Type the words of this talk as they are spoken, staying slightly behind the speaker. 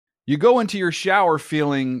You go into your shower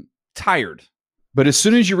feeling tired, but as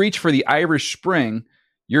soon as you reach for the Irish Spring,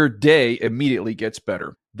 your day immediately gets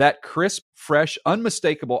better. That crisp, fresh,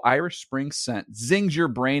 unmistakable Irish Spring scent zings your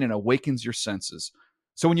brain and awakens your senses.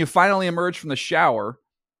 So when you finally emerge from the shower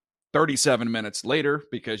 37 minutes later,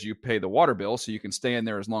 because you pay the water bill so you can stay in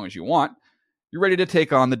there as long as you want, you're ready to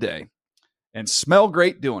take on the day and smell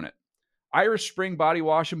great doing it. Irish Spring Body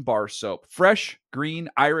Wash and Bar Soap. Fresh, green,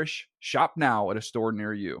 Irish. Shop now at a store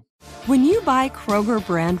near you. When you buy Kroger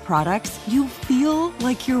brand products, you feel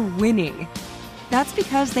like you're winning. That's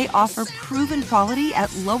because they offer proven quality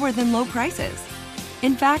at lower than low prices.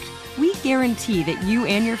 In fact, we guarantee that you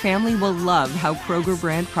and your family will love how Kroger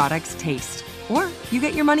brand products taste, or you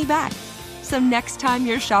get your money back. So next time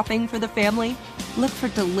you're shopping for the family, look for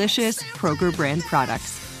delicious Kroger brand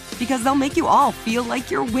products, because they'll make you all feel like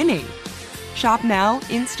you're winning. Shop now,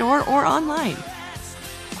 in-store, or online.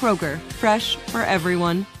 Kroger, fresh for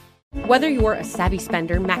everyone. Whether you're a savvy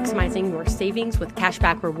spender maximizing your savings with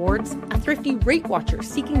cashback rewards, a thrifty rate watcher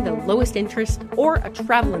seeking the lowest interest, or a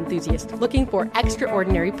travel enthusiast looking for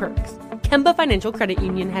extraordinary perks, Kemba Financial Credit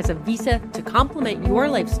Union has a visa to complement your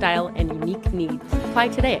lifestyle and unique needs. Apply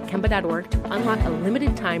today at Kemba.org to unlock a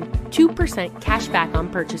limited time 2% cash back on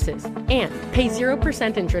purchases and pay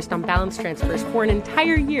 0% interest on balance transfers for an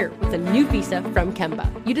entire year with a new visa from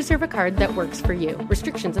Kemba. You deserve a card that works for you.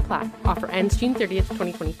 Restrictions apply. Offer ends June 30th,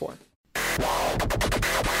 2024.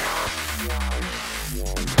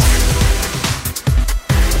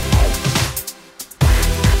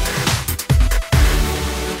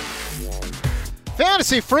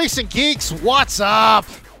 Fantasy freaks and geeks, what's up?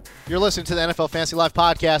 You're listening to the NFL Fantasy Live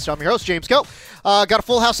podcast. I'm your host, James Coe. Got a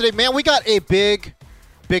full house today. Man, we got a big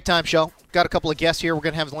time show. Got a couple of guests here. We're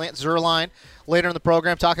going to have Lance Zierlein later in the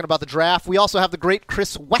program talking about the draft. We also have the great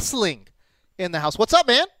Chris Wesseling in the house. What's up,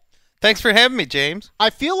 man? Thanks for having me, James.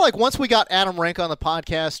 I feel like once we got Adam Rank on the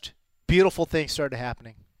podcast, beautiful things started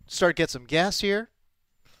happening. Started to get some guests here.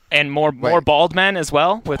 And more bald men as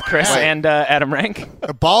well with Chris and Adam Rank.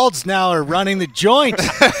 The balds now are running the joint.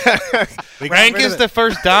 Rank is the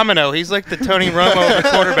first domino. He's like the Tony Romo of the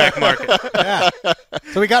quarterback market. Yeah.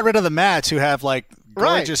 So we got rid of the Mats who have like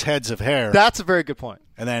gorgeous heads of hair. That's a very good point.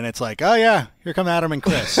 And then it's like, oh yeah, here come Adam and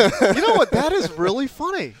Chris. You know what? That is really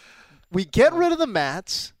funny. We get rid of the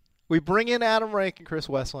Mats. We bring in Adam Rank and Chris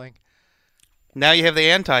Wesseling. Now you have the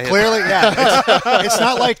anti-hit. Clearly, yeah. It's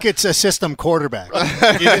not like it's a system quarterback.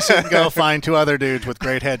 You just can go find two other dudes with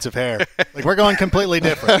great heads of hair. Like, we're going completely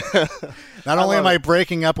different. Not only am I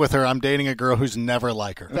breaking up with her, I'm dating a girl who's never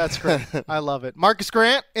like her. That's great. I love it. Marcus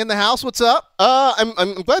Grant in the house. What's up?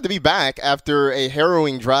 I'm glad to be back after a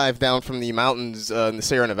harrowing drive down from the mountains in the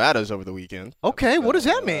Sierra Nevadas over the weekend. Okay, what does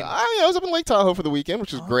that mean? I was up in Lake Tahoe for the weekend,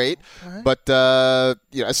 which was great. Right. But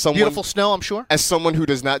as someone beautiful snow, I'm sure. As someone who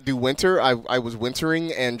does not do winter, I was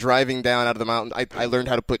wintering and driving down out of the mountain. I learned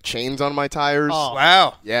how to put chains on my tires. Oh,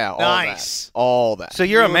 wow. Yeah, nice. All that. So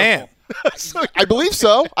you're a man. I believe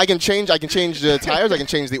so. I can change the tires. I can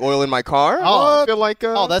change the oil in my car. Oh, I feel like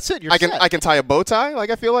that's it. You're I can tie a bow tie. Like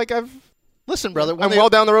I feel like Listen, brother. I'm well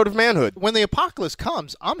down the road of manhood. When the apocalypse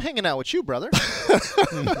comes, I'm hanging out with you, brother.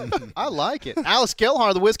 I like it. Alice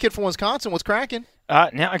Gelhar, the whiz kid from Wisconsin, what's cracking?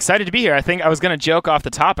 Now excited to be here. I think I was going to joke off the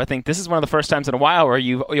top. I think this is one of the first times in a while where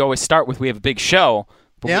you always start with we have a big show.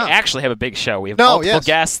 But we actually have a big show. We have multiple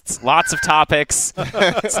guests, lots of topics.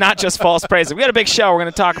 It's not just false praise. We got a big show. We're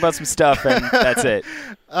going to talk about some stuff, and that's it.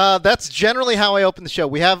 That's generally how I open the show.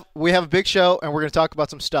 We have a big show, and we're going to talk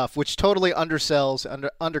about some stuff, which totally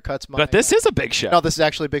undercuts my. But this is a big show. No, this is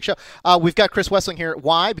actually a big show. We've got Chris Wesseling here.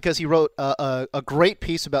 Why? Because he wrote a great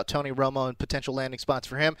piece about Tony Romo and potential landing spots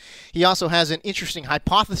for him. He also has an interesting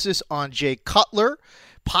hypothesis on Jay Cutler,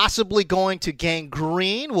 possibly going to Gang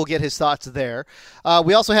Green. We'll get his thoughts there.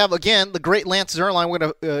 We also have, again, the great Lance Zierlein. We're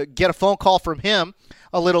going to get a phone call from him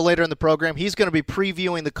a little later in the program. He's going to be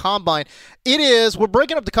previewing the Combine. We're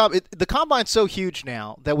breaking up the Combine. The Combine's so huge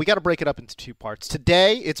now that we got to break it up into two parts.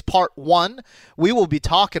 Today, it's part one. We will be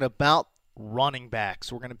talking about running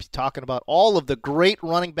backs. We're going to be talking about all of the great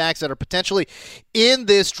running backs that are potentially in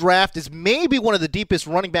this draft. It's maybe one of the deepest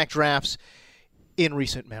running back drafts in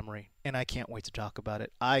recent memory, and I can't wait to talk about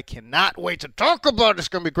it. I cannot wait to talk about it. It's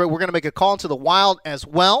going to be great. We're going to make a call into the Wild as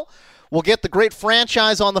well. We'll get the great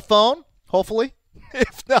franchise on the phone, hopefully.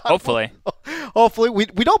 If not, hopefully. We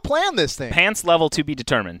don't plan this thing. Pants level to be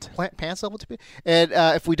determined. Pants level to be. And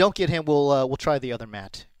if we don't get him, we'll try the other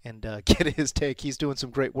Matt and get his take. He's doing some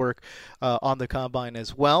great work on the Combine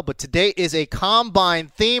as well. But today is a Combine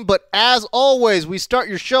theme. But as always, we start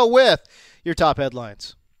your show with your top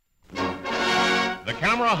headlines. The The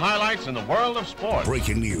camera highlights in the world of sports.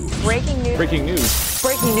 Breaking news. Breaking news. Breaking news.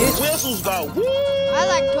 Breaking news. Whistles go woo! I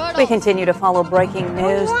like turtles. We continue to follow breaking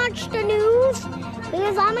news. Watch the news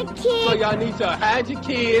because I'm a kid. So y'all need to hide your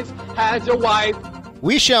kids, hide your wife.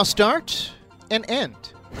 We shall start and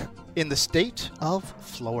end in the state of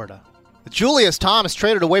Florida. Julius Thomas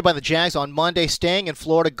traded away by the Jags on Monday, staying in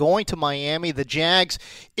Florida, going to Miami. The Jags,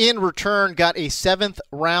 in return, got a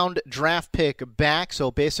 7th-round draft pick back, so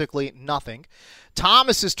basically nothing.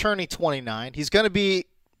 Thomas is turning 29. He's going to be,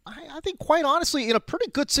 I think, quite honestly, in a pretty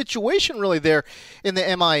good situation, really, there in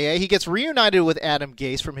the MIA. He gets reunited with Adam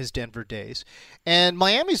Gase from his Denver days. And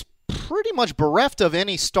Miami's pretty much bereft of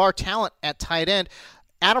any star talent at tight end.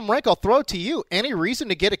 Adam Rank, I'll throw it to you. Any reason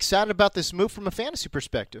to get excited about this move from a fantasy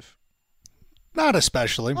perspective? Not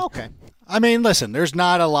especially. Okay. I mean, listen, there's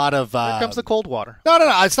not a lot of... Here comes the cold water. No,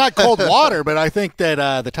 it's not cold water, but I think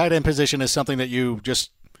that the tight end position is something that you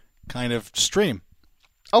just kind of stream.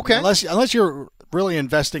 Okay. Unless you're really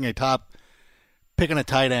investing picking a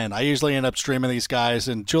tight end. I usually end up streaming these guys,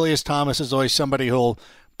 and Julius Thomas is always somebody who'll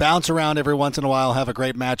bounce around every once in a while, have a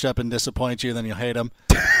great matchup, and disappoint you, then you'll hate him.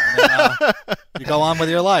 And then, you go on with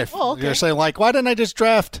your life. Oh, okay. You're saying, like, why didn't I just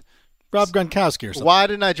draft Rob Gronkowski or something? Why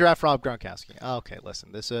didn't I draft Rob Gronkowski? Okay,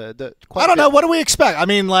 listen. This I don't know. What do we expect? I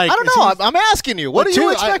mean, like... I don't know. I'm asking you. What are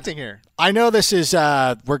you expecting here? I know this is...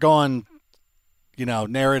 we're going,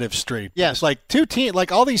 narrative street. Yes. It's like two teams...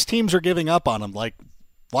 Like, all these teams are giving up on him. Like,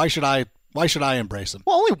 why should I embrace him?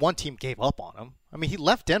 Well, only one team gave up on him. I mean, he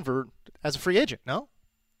left Denver as a free agent, no?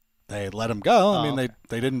 They let him go. I mean, okay.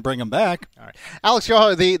 they didn't bring him back. All right. Alex,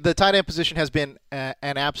 the tight end position has been an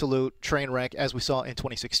absolute train wreck, as we saw in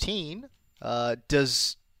 2016. I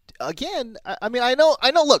know.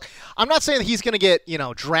 Look, I'm not saying that he's going to get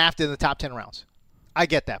drafted in the top 10 rounds. I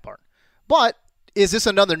get that part, but is this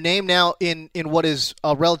another name now in what is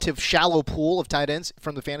a relative shallow pool of tight ends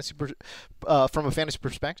from a fantasy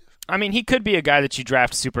perspective? I mean, he could be a guy that you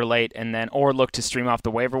draft super late or look to stream off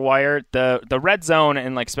the waiver wire. The red zone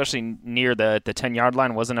and especially near the 10-yard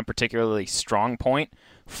line wasn't a particularly strong point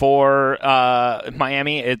for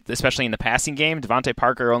Miami, especially in the passing game. Devontae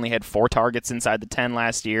Parker only had 4 targets inside the 10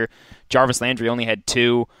 last year. Jarvis Landry only had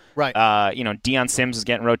 2. Right. Deion Sims was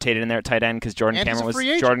getting rotated in there at tight end because Jordan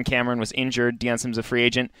Cameron was injured. Deion Sims is a free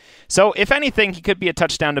agent. So if anything, he could be a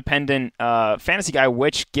touchdown-dependent fantasy guy,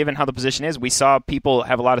 which, given how the position is, we saw people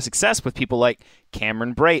have a lot of success with people like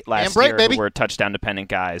Cameron Brate last year who were touchdown-dependent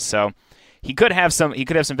guys. So he could have some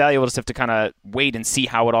value. We'll just have to kind of wait and see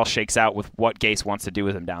how it all shakes out with what Gase wants to do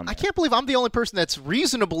with him down there. I can't believe I'm the only person that's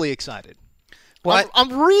reasonably excited. Well,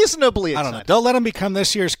 I'm reasonably excited. I don't know. Don't let him become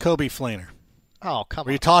this year's Coby Fleener. Oh, come on.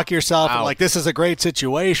 Where you talk yourself like, this is a great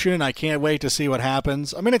situation. I can't wait to see what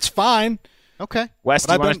happens. I mean, it's fine. Okay. Wes,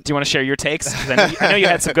 do you want to share your takes? I know you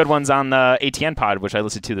had some good ones on the ATN pod, which I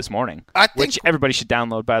listened to this morning, which everybody should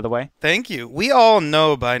download, by the way. Thank you. We all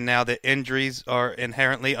know by now that injuries are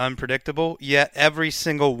inherently unpredictable, yet every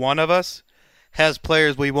single one of us has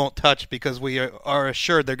players we won't touch because we are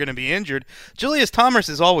assured they're going to be injured. Julius Thomas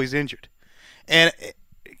is always injured. And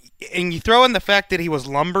you throw in the fact that he was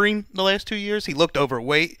lumbering the last 2 years. He looked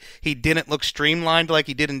overweight. He didn't look streamlined like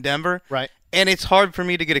he did in Denver. Right. And it's hard for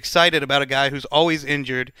me to get excited about a guy who's always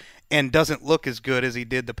injured and doesn't look as good as he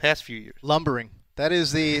did the past few years. Lumbering.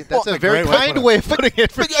 That's a very kind way of putting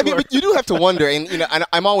it. But you do have to wonder, and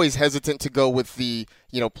I'm always hesitant to go with the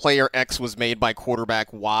player X was made by quarterback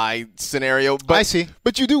Y scenario. But, I see.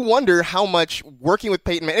 But you do wonder how much working with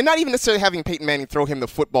Peyton Manning, and not even necessarily having Peyton Manning throw him the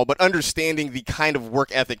football, but understanding the kind of work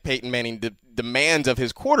ethic Peyton Manning demands of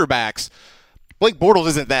his quarterbacks. Blake Bortles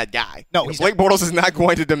isn't that guy. No, Blake Bortles is not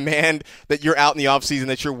going to demand that you're out in the offseason,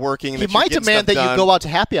 that you're working. He might demand that you go out to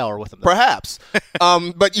happy hour with him. Though. Perhaps.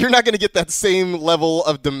 But you're not going to get that same level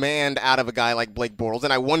of demand out of a guy like Blake Bortles.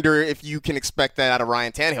 And I wonder if you can expect that out of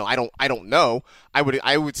Ryan Tannehill. I don't know.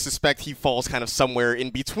 I would suspect he falls kind of somewhere in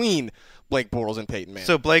between Blake Bortles and Peyton Manning.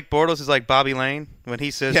 So Blake Bortles is like Bobby Lane when he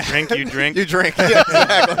says, drink, you drink. You drink. Yeah,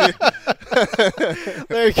 exactly.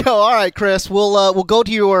 There you go. All right, Chris. We'll go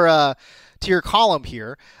to your column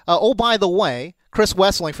here. By the way, Chris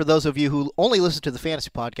Wessling, for those of you who only listen to the fantasy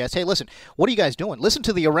podcast, hey, listen, what are you guys doing? Listen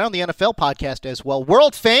to the Around the NFL podcast as well.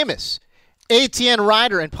 World famous ATN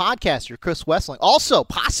writer and podcaster Chris Wessling. Also,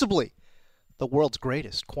 possibly the world's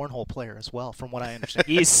greatest cornhole player as well, from what I understand.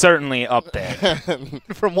 He's certainly up there.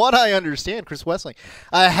 From what I understand, Chris Wessling,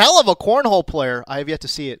 a hell of a cornhole player. I have yet to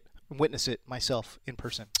see it, witness it myself in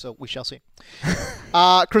person, so we shall see.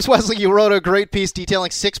 Chris Wessling, you wrote a great piece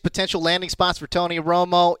detailing 6 potential landing spots for Tony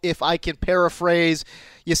Romo. If I can paraphrase,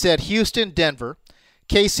 you said Houston, Denver,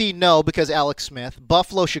 KC, no, because Alex Smith.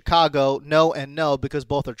 Buffalo, Chicago, no and no, because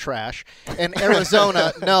both are trash. And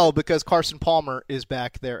Arizona, no, because Carson Palmer is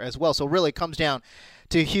back there as well. So really it comes down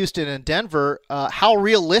to Houston and Denver. How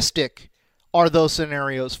realistic are those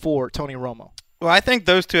scenarios for Tony Romo? Well, I think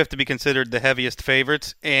those two have to be considered the heaviest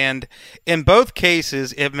favorites, and in both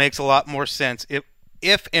cases, it makes a lot more sense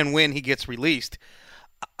if and when he gets released.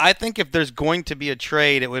 I think if there's going to be a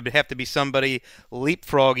trade, it would have to be somebody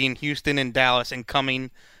leapfrogging Houston and Dallas and coming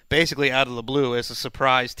basically out of the blue as a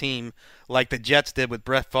surprise team like the Jets did with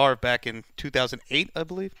Brett Favre back in 2008, I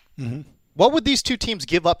believe. Mm-hmm. What would these two teams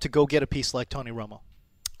give up to go get a piece like Tony Romo?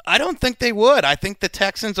 I don't think they would. I think the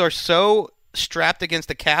Texans are so strapped against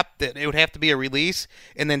the cap that it would have to be a release,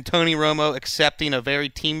 and then Tony Romo accepting a very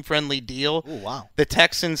team-friendly deal. Oh, wow. The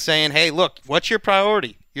Texans saying, hey, look, what's your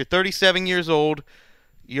priority? You're 37 years old.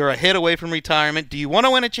 You're a hit away from retirement. Do you want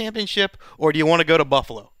to win a championship, or do you want to go to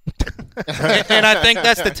Buffalo? And I think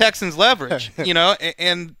that's the Texans' leverage,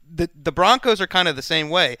 and the Broncos are kind of the same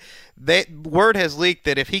way. Word has leaked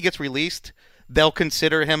that if he gets released, they'll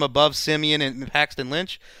consider him above Simeon and Paxton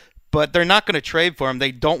Lynch, but they're not going to trade for him.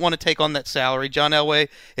 They don't want to take on that salary. John Elway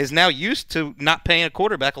is now used to not paying a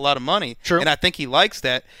quarterback a lot of money, True. And I think he likes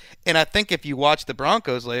that. And I think if you watch the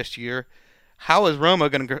Broncos last year, how is Romo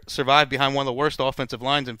going to survive behind one of the worst offensive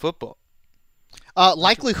lines in football?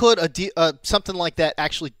 Likelihood something like that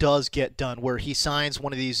actually does get done, where he signs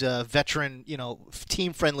one of these veteran,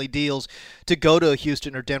 team-friendly deals to go to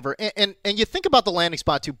Houston or Denver. And you think about the landing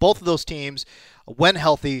spot, too. Both of those teams, when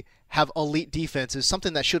healthy, have elite defenses,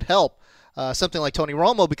 something that should help something like Tony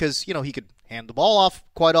Romo because, he could hand the ball off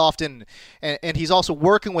quite often, and he's also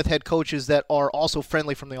working with head coaches that are also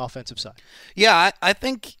friendly from the offensive side. Yeah, I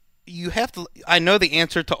think you have to – I know the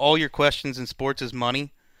answer to all your questions in sports is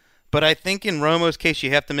money. But I think in Romo's case,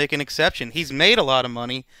 you have to make an exception. He's made a lot of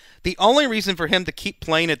money. The only reason for him to keep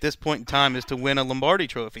playing at this point in time is to win a Lombardi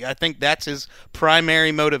trophy. I think that's his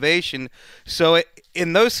primary motivation. So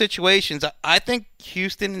in those situations, I think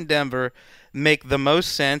Houston and Denver make the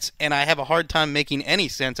most sense, and I have a hard time making any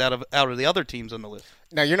sense out of the other teams on the list.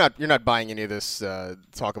 Now, you're not buying any of this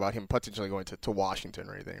talk about him potentially going to Washington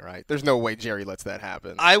or anything, right? There's no way Jerry lets that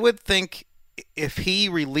happen. I would think if he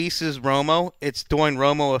releases Romo, it's doing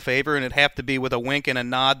Romo a favor, and it'd have to be with a wink and a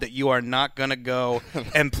nod that you are not going to go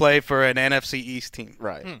and play for an NFC East team.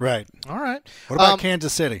 Right. Right. All right. What about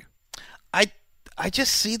Kansas City? I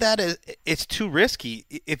just see that as it's too risky.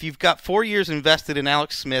 If you've got 4 years invested in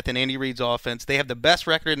Alex Smith and Andy Reid's offense, they have the best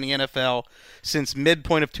record in the NFL since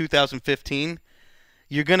midpoint of 2015.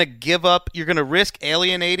 You're going to give up. You're going to risk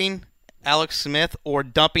alienating Alex Smith or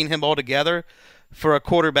dumping him altogether for a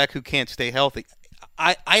quarterback who can't stay healthy.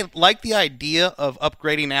 I like the idea of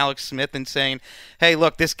upgrading Alex Smith and saying, hey,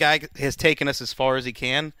 look, this guy has taken us as far as he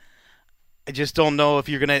can. I just don't know if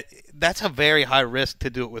you're going to – that's a very high risk to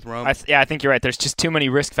do it with Romo. I think you're right. There's just too many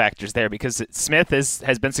risk factors there because Smith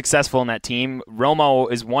has been successful in that team.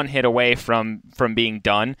 Romo is one hit away from being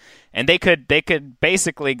done, and they could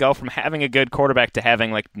basically go from having a good quarterback to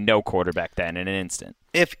having like no quarterback then in an instant.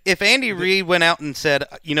 If Andy Reid went out and said,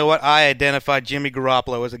 you know what, I identified Jimmy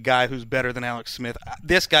Garoppolo as a guy who's better than Alex Smith,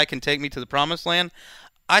 this guy can take me to the promised land,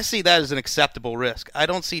 I see that as an acceptable risk. I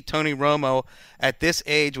don't see Tony Romo at this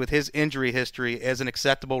age with his injury history as an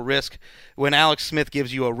acceptable risk when Alex Smith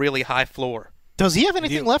gives you a really high floor. Does he have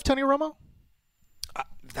anything left, Tony Romo?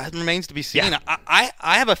 That remains to be seen. Yeah. I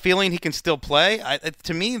have a feeling he can still play.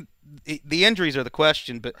 To me, the injuries are the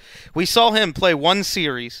question, but we saw him play one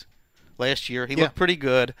series last year. He looked pretty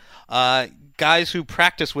good. Guys who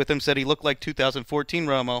practiced with him said he looked like 2014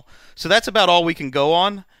 Romo. So that's about all we can go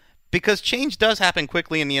on. Because change does happen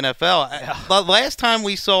quickly in the NFL. The last time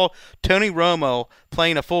we saw Tony Romo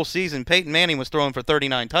playing a full season, Peyton Manning was throwing for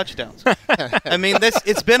 39 touchdowns. I mean,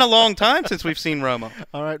 it's been a long time since we've seen Romo.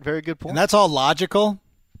 All right, very good point. And that's all logical,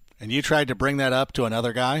 and you tried to bring that up to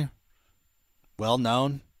another guy, well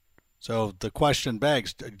known. So the question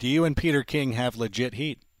begs, do you and Peter King have legit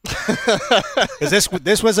heat? Because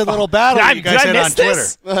this was a little battle you guys had on Twitter.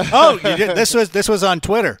 Oh, you did. This was on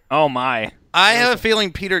Twitter. Oh, my. I have a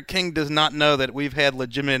feeling Peter King does not know that we've had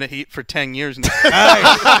legitimate heat for 10 years now.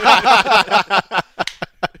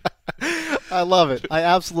 I love it. I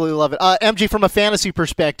absolutely love it. MG, from a fantasy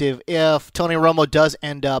perspective, if Tony Romo does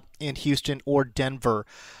end up in Houston or Denver,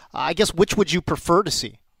 I guess which would you prefer to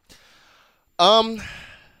see? That's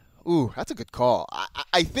a good call.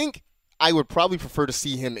 I think I would probably prefer to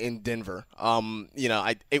see him in Denver.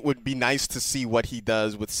 It would be nice to see what he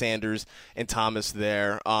does with Sanders and Thomas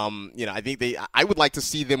there. I think I would like to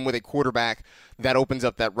see them with a quarterback that opens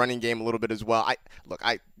up that running game a little bit as well.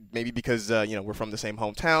 Maybe because we're from the same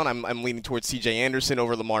hometown, I'm leaning towards C.J. Anderson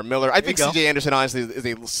over Lamar Miller. I think C.J. Anderson honestly is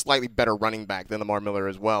a slightly better running back than Lamar Miller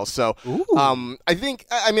as well. So I think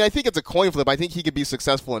it's a coin flip. I think he could be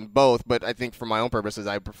successful in both, but I think for my own purposes,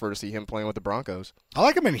 I prefer to see him playing with the Broncos. I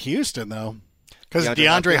like him in Houston though, because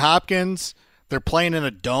DeAndre Hopkins, they're playing in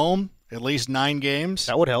a dome at least 9 games.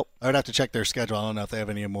 That would help. I would have to check their schedule. I don't know if they have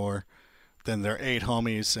any more than their 8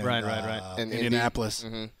 homies in Indianapolis.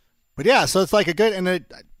 Mm-hmm. But yeah, so it's like a good, and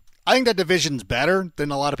I think that division's better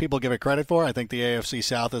than a lot of people give it credit for. I think the AFC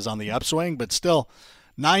South is on the upswing, but still,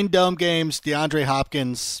 9 dome games, DeAndre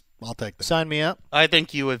Hopkins, I'll take that. Sign me up. I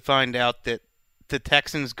think you would find out that the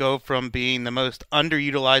Texans go from being the most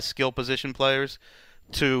underutilized skill position players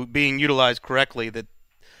to being utilized correctly. That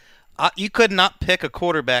you could not pick a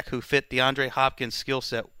quarterback who fit DeAndre Hopkins' skill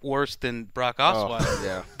set worse than Brock Osweiler. Oh,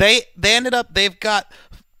 yeah. They ended up they've got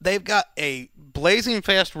a blazing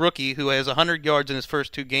fast rookie who has 100 yards in his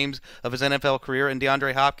first 2 games of his NFL career in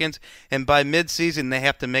DeAndre Hopkins, and by midseason they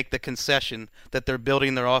have to make the concession that they're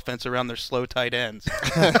building their offense around their slow tight ends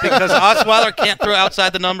because Osweiler can't throw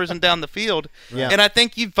outside the numbers and down the field. Yeah. And I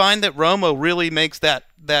think you'd find that Romo really makes that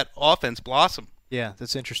offense blossom. Yeah,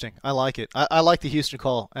 that's interesting. I like it. I like the Houston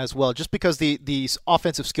call as well, just because these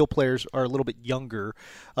offensive skill players are a little bit younger.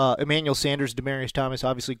 Emmanuel Sanders, Demaryius Thomas,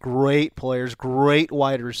 obviously great players, great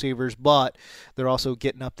wide receivers, but they're also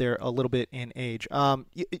getting up there a little bit in age.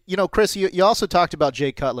 Chris, you also talked about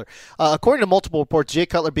Jay Cutler. According to multiple reports, Jay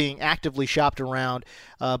Cutler being actively shopped around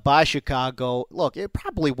by Chicago. Look, it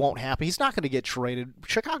probably won't happen. He's not going to get traded.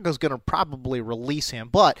 Chicago's going to probably release him.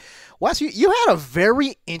 But, Wes, you had a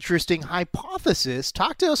very interesting hypothesis.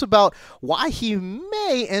 Talk to us about why he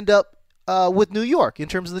may end up with New York in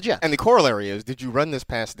terms of the Jets. And the corollary is, did you run this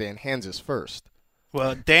past Dan Hanzus first?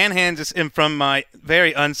 Well, Dan Hanzus, and from my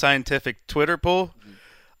very unscientific Twitter poll,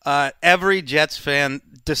 every Jets fan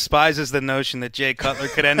despises the notion that Jay Cutler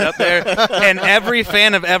could end up there, and every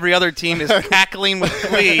fan of every other team is cackling with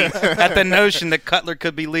glee at the notion that Cutler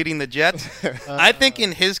could be leading the Jets. I think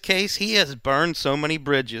in his case, he has burned so many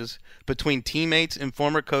bridges between teammates and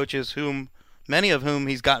former coaches, many of whom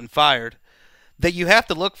he's gotten fired, that you have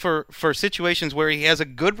to look for situations where he has a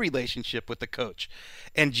good relationship with the coach.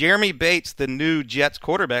 And Jeremy Bates, the new Jets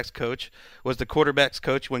quarterbacks coach, was the quarterbacks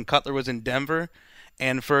coach when Cutler was in Denver,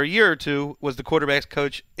 and for a year or 2 was the quarterbacks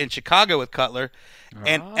coach in Chicago with Cutler.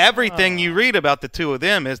 And everything you read about the two of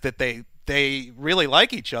them is that they really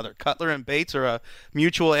like each other. Cutler and Bates are a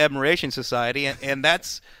mutual admiration society, and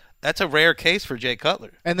that's a rare case for Jay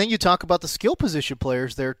Cutler. And then you talk about the skill position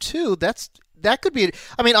players there too. That could be.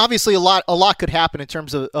 I mean, obviously a lot could happen in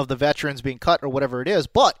terms of the veterans being cut or whatever it is.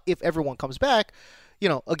 But if everyone comes back,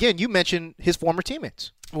 again, you mentioned his former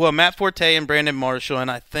teammates. Well, Matt Forte and Brandon Marshall, and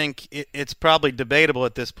I think it's probably debatable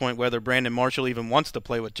at this point whether Brandon Marshall even wants to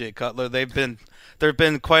play with Jay Cutler. There have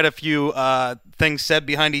been quite a few things said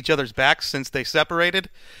behind each other's backs since they separated.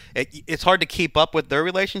 It's hard to keep up with their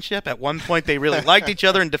relationship. At one point, they really liked each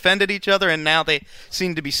other and defended each other, and now they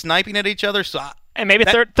seem to be sniping at each other. So. And maybe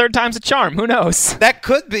third time's a charm. Who knows? That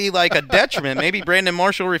could be like a detriment. Maybe Brandon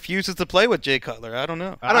Marshall refuses to play with Jay Cutler. I don't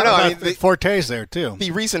know. I mean, Forte's there, too.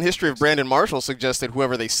 The recent history of Brandon Marshall suggests that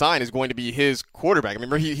whoever they sign is going to be his quarterback. I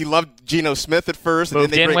remember he loved Geno Smith at first.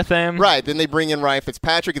 Moved in with him. Right. Then they bring in Ryan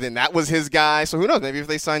Fitzpatrick, and then that was his guy. So who knows? Maybe if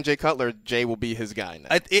they sign Jay Cutler, Jay will be his guy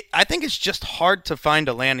now. I think it's just hard to find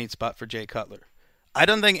a landing spot for Jay Cutler. I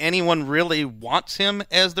don't think anyone really wants him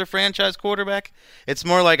as their franchise quarterback. It's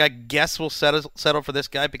more like, I guess we'll settle for this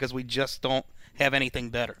guy because we just don't have anything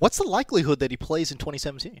better. What's the likelihood that he plays in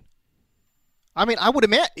 2017? I mean, I would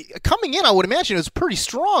imagine coming in, I would imagine it was pretty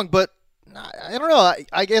strong, but I don't know.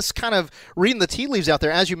 I guess kind of reading the tea leaves out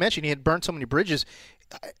there, as you mentioned, he had burned so many bridges.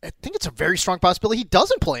 I think it's a very strong possibility he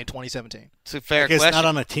doesn't play in 2017. It's a fair question. He's not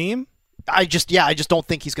on a team? I just don't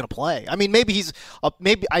think he's going to play. I mean, maybe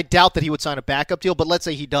I doubt that he would sign a backup deal, but let's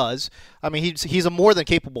say he does. I mean, he's a more than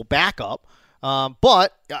capable backup.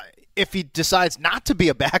 But if he decides not to be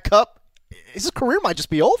a backup, his career might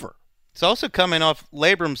just be over. It's also coming off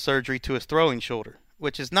labrum surgery to his throwing shoulder,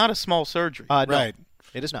 which is not a small surgery. No, right.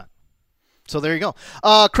 It is not. So there you go.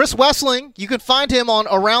 Chris Wesseling, you can find him on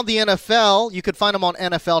Around the NFL. You can find him on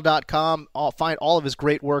NFL.com. Find all of his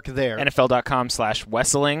great work there.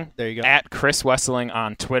 NFL.com/Wesseling. There you go. At Chris Wesseling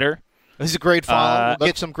on Twitter. He's a great follow.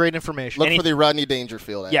 Get some great information. Look for the Rodney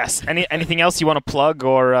Dangerfield ad. Yes. Anything else you want to plug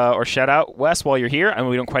or shout out, Wes, while you're here? I mean,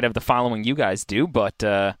 we don't quite have the following you guys do,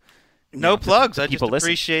 but... No plugs. I just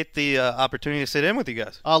appreciate the opportunity to sit in with you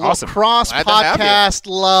guys. Awesome. Cross podcast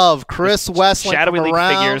love. Chris Wesseling. Shadowy League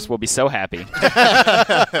figures will be so happy.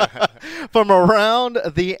 from around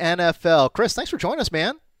the NFL. Chris, thanks for joining us,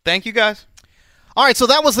 man. Thank you, guys. All right, so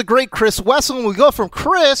that was the great Chris Wesseling. We go from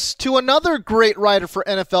Chris to another great writer for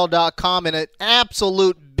NFL.com and an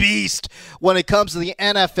absolute beast when it comes to the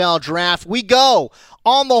NFL draft. We go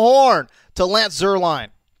on the horn to Lance Zierlein.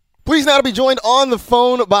 Pleased now to be joined on the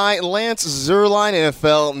phone by Lance Zierlein,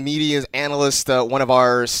 NFL media analyst, one of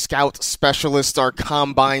our scout specialists, our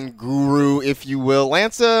combine guru, if you will.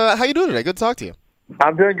 Lance, how you doing today? Good to talk to you.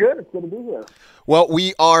 I'm doing good. It's good to be here. Well,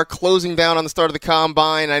 we are closing down on the start of the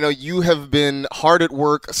combine. I know you have been hard at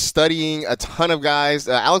work studying a ton of guys.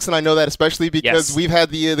 Alex and I know that especially because we've had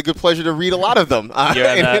the good pleasure to read a lot of them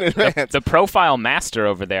the profile master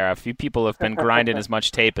over there. A few people have been grinding as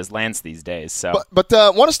much tape as Lance these days. So, But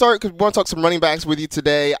want to start because we want to talk some running backs with you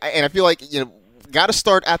today, and I feel like got to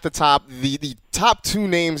start at the top. The top two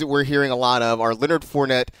names that we're hearing a lot of are Leonard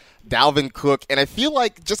Fournette, Dalvin Cook, and I feel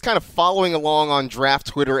like just kind of following along on draft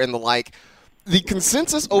Twitter and the like, the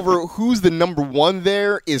consensus over who's the number one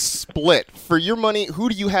there is split. For your money, who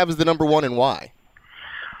do you have as the number one and why?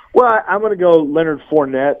 Well, I'm going to go Leonard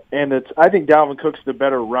Fournette, and I think Dalvin Cook's the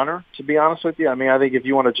better runner, to be honest with you. I mean, I think if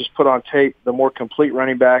you want to just put on tape, the more complete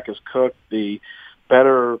running back is Cook, the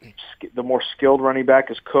more skilled running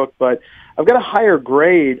back is Cook. But I've got a higher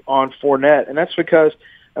grade on Fournette, and that's because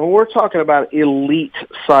we're talking about elite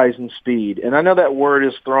size and speed. And I know that word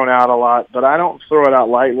is thrown out a lot, but I don't throw it out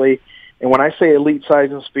lightly. And when I say elite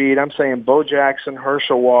size and speed, I'm saying Bo Jackson,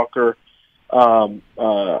 Herschel Walker,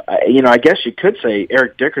 I guess you could say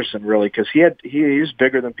Eric Dickerson, really, because he was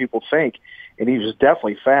bigger than people think, and he was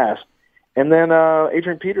definitely fast. And then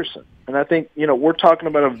Adrian Peterson. And I think, we're talking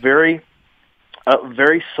about a very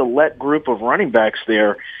select group of running backs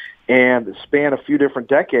there and span a few different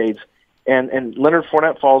decades. And Leonard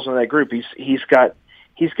Fournette falls into that group. He's got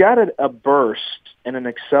a burst and an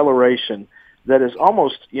acceleration that is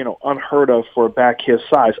almost, unheard of for a back his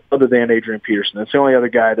size, other than Adrian Peterson. That's the only other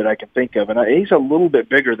guy that I can think of, and he's a little bit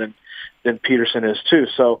bigger than Peterson is too.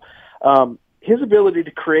 So his ability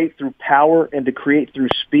to create through power and to create through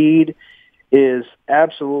speed is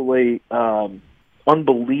absolutely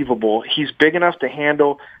unbelievable. He's big enough to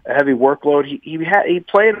handle a heavy workload. He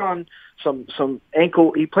played on some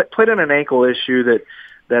ankle. He played on an ankle issue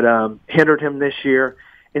that hindered him this year.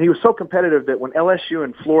 And he was so competitive that when LSU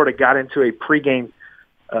and Florida got into a pregame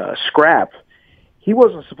scrap, he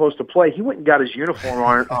wasn't supposed to play. He went and got his uniform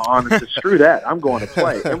on and said, screw that, I'm going to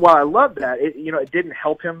play. And while I love that, it didn't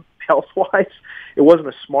help him health-wise. It wasn't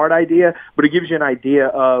a smart idea, but it gives you an idea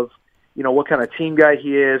of, what kind of team guy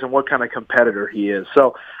he is and what kind of competitor he is.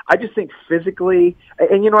 So I just think physically,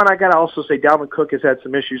 and I got to also say Dalvin Cook has had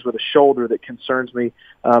some issues with a shoulder that concerns me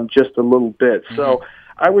just a little bit. Mm-hmm. So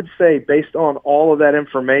I would say based on all of that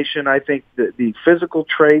information, I think that the physical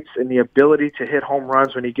traits and the ability to hit home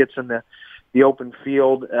runs when he gets in the open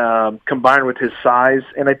field combined with his size,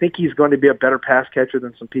 and I think he's going to be a better pass catcher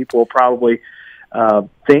than some people will probably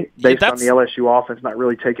think based on the LSU offense not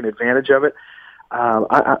really taking advantage of it.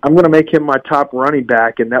 I'm going to make him my top running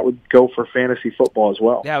back, and that would go for fantasy football as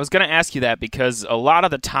well. Yeah, I was going to ask you that because a lot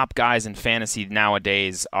of the top guys in fantasy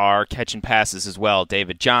nowadays are catching passes as well.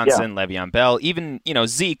 David Johnson, Le'Veon Bell, even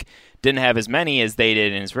Zeke didn't have as many as they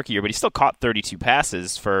did in his rookie year, but he still caught 32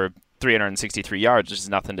 passes for 363 yards, which is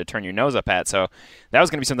nothing to turn your nose up at. So that was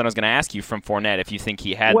going to be something I was going to ask you from Fournette, if you think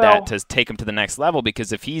he had that to take him to the next level,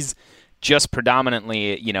 because if he's just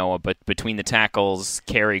predominantly, but between the tackles,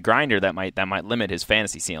 carry, grinder, that might limit his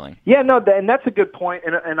fantasy ceiling. Yeah, no, and that's a good point.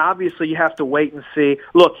 And obviously, you have to wait and see.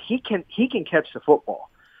 Look, he can catch the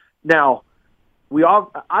football. Now,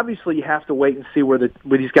 obviously you have to wait and see where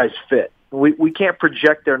these guys fit. We can't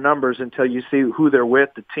project their numbers until you see who they're with,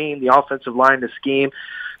 the team, the offensive line, the scheme.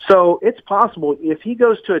 So it's possible if he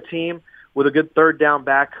goes to a team with a good third down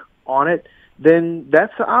back on it, then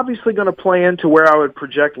that's obviously going to play into where I would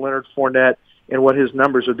project Leonard Fournette and what his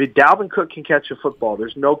numbers would be. Dalvin Cook can catch a football.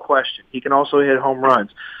 There's no question. He can also hit home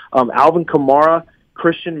runs. Alvin Kamara,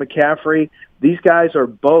 Christian McCaffrey, these guys are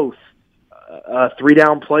both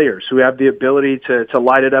three-down players who have the ability to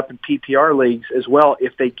light it up in PPR leagues as well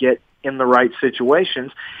if they get in the right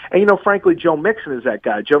situations. And, frankly, Joe Mixon is that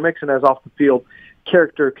guy. Joe Mixon has off-the-field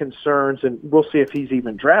character concerns, and we'll see if he's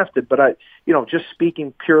even drafted. But just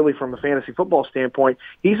speaking purely from a fantasy football standpoint,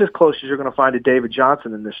 he's as close as you're going to find to David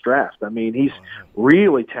Johnson in this draft. I mean, he's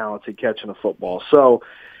really talented catching a football. So,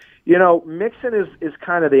 Mixon is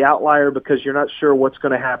kind of the outlier because you're not sure what's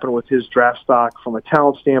going to happen with his draft stock. From a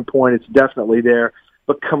talent standpoint, it's definitely there.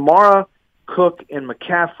 But Kamara, Cook, and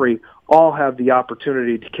McCaffrey all have the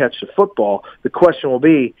opportunity to catch the football. The question will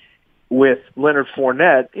be, with Leonard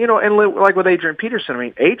Fournette, and like with Adrian Peterson. I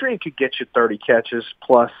mean, Adrian could get you 30 catches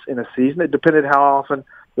plus in a season. It depended how often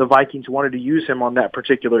the Vikings wanted to use him on that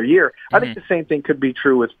particular year. Mm-hmm. I think the same thing could be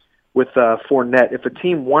true with Fournette. If a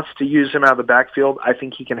team wants to use him out of the backfield, I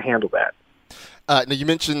think he can handle that. Now you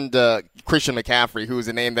mentioned Christian McCaffrey, who is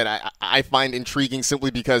a name that I find intriguing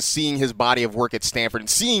simply because seeing his body of work at Stanford and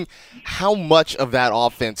seeing how much of that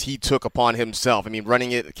offense he took upon himself. I mean,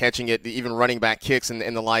 running it, catching it, even running back kicks and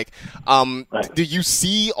the like. Right. Do you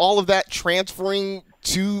see all of that transferring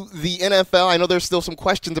to the NFL? I know there's still some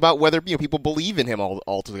questions about whether people believe in him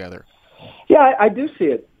altogether. Yeah, I do see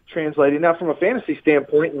it translating. Now, from a fantasy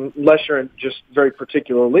standpoint, unless you're in just very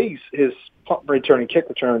particular leagues, his punt return and kick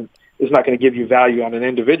return is not going to give you value on an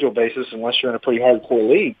individual basis unless you're in a pretty hardcore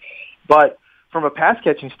league. But from a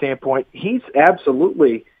pass-catching standpoint, he's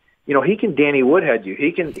absolutely, he can Danny Woodhead you.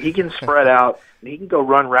 He can spread out, and he can go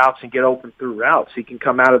run routes and get open through routes. He can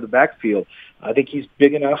come out of the backfield. I think he's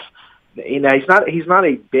big enough. He's not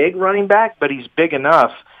a big running back, but he's big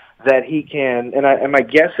enough that he can. And my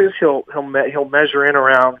guess is he'll measure in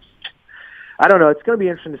around. I don't know. It's going to be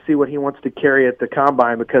interesting to see what he wants to carry at the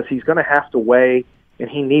combine because he's going to have to weigh. And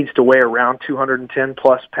he needs to weigh around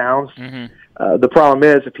 210-plus pounds. Mm-hmm. The problem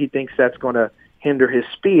is if he thinks that's going to hinder his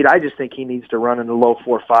speed, I just think he needs to run in the low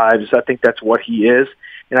 4.5s. I think that's what he is,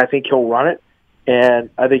 and I think he'll run it, and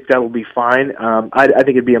I think that will be fine. I think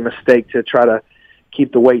it'd be a mistake to try to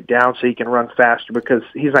keep the weight down so he can run faster because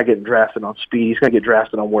he's not getting drafted on speed. He's going to get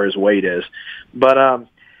drafted on where his weight is. But,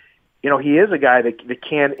 he is a guy that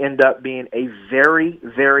can end up being a very,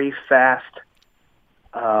 very fast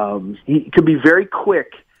he could be very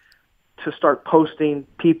quick to start posting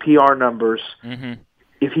PPR numbers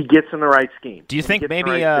if he gets in the right scheme. Do you think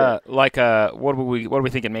maybe what are we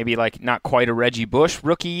thinking? Maybe like not quite a Reggie Bush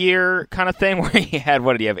rookie year kind of thing where he had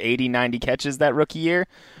 80, 90 catches that rookie year,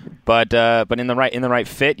 but in the right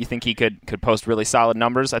fit, you think he could post really solid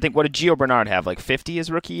numbers? I think what did Gio Bernard have, like 50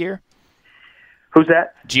 his rookie year? Who's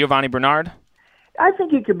that? Giovanni Bernard. I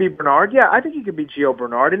think he could be Bernard. Yeah, I think he could be Gio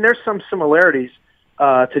Bernard, and there's some similarities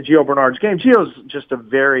to Gio Bernard's game. Gio's just a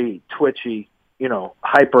very twitchy,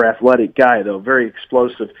 hyper-athletic guy, though, very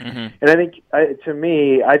explosive. Mm-hmm. And I think, to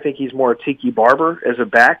me, I think he's more a Tiki Barber as a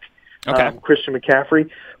back, Christian McCaffrey.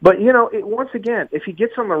 But, once again, if he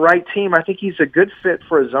gets on the right team, I think he's a good fit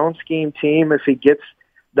for his own scheme team. If he gets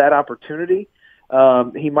that opportunity,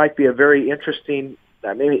 he might be a very interesting –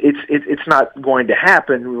 I mean, it's not going to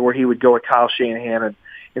happen where he would go with Kyle Shanahan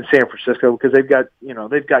in San Francisco because they've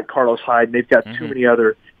got Carlos Hyde and they've got too many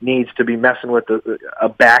other needs to be messing with a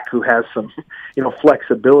back who has some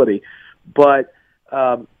flexibility. But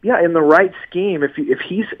in the right scheme, if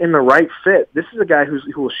he's in the right fit, this is a guy who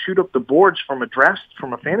will shoot up the boards from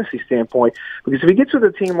a fantasy standpoint. Because if he gets with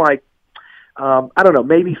a team like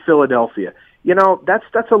maybe Philadelphia,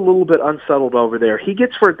 that's a little bit unsettled over there. He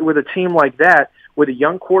gets with a team like that, with a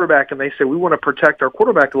young quarterback, and they say, we want to protect our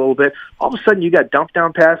quarterback a little bit, all of a sudden you got dump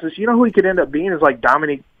down passes. You know who he could end up being is like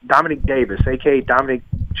Dominic Davis, a.k.a. Dominic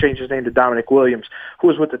changed his name to Dominic Williams, who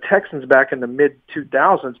was with the Texans back in the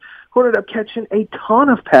mid-2000s, who ended up catching a ton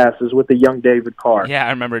of passes with the young David Carr. Yeah, I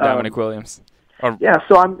remember Dominic Williams. So that's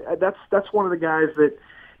one of the guys that,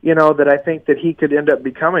 that I think that he could end up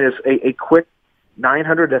becoming is a quick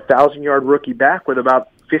 900 to 1,000-yard rookie back with about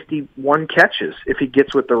 51 catches if he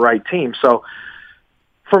gets with the right team. So,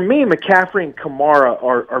 for me, McCaffrey and Kamara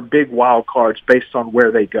are big wild cards based on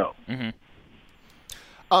where they go. Mm-hmm.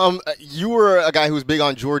 You were a guy who was big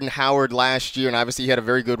on Jordan Howard last year, and obviously he had a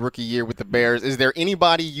very good rookie year with the Bears. Is there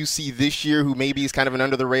anybody you see this year who maybe is kind of an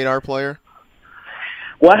under-the-radar player?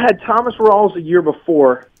 Well, I had Thomas Rawls a year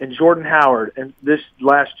before and Jordan Howard and this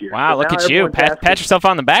last year. Wow, look at you. Pat yourself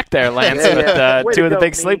on the back there, Lance, with two of the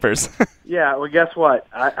big sleepers. Yeah, well, guess what?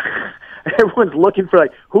 Everyone's looking for,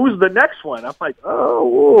 who's the next one? I'm like,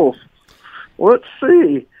 let's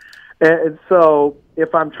see. And so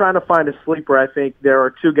if I'm trying to find a sleeper, I think there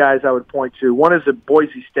are two guys I would point to. One is at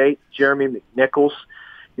Boise State, Jeremy McNichols.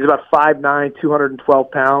 He's about 5'9",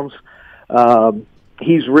 212 pounds.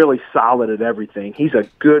 He's really solid at everything. He's a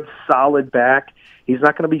good, solid back. He's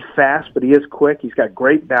not going to be fast, but he is quick. He's got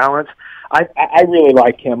great balance. I really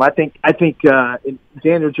like him. I think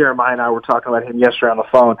Daniel Jeremiah and I were talking about him yesterday on the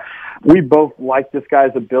phone. We both like this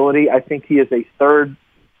guy's ability. I think he is a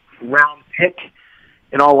third-round pick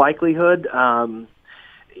in all likelihood.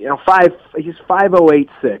 He's 5'0",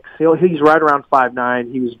 8'6". He's right around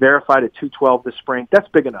 5'9". He was verified at 212 this spring. That's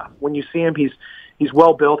big enough. When you see him, he's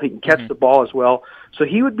well built. He can catch the ball as well. So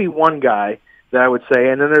he would be one guy that I would say.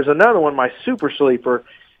 And then there's another one. My super sleeper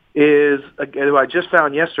is who I just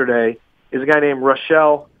found yesterday is a guy named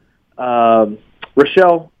Rochelle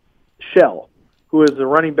Shell, who is a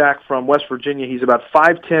running back from West Virginia. He's about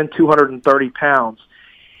 5'10", 230 pounds.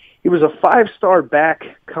 He was a 5-star back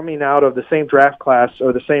coming out of the same draft class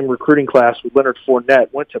or the same recruiting class with Leonard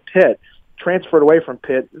Fournette, went to Pitt, transferred away from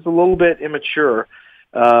Pitt, is a little bit immature,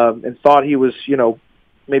 and thought he was,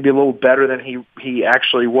 maybe a little better than he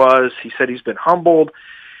actually was. He said he's been humbled.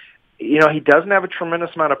 He doesn't have a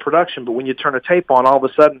tremendous amount of production, but when you turn a tape on, all of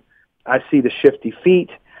a sudden I see the shifty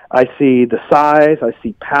feet, I see the size, I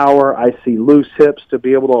see power, I see loose hips to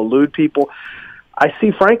be able to elude people. I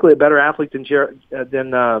see, frankly, a better athlete than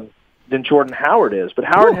Jordan Howard is. But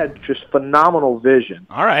Howard had just phenomenal vision.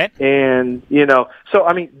 All right. And,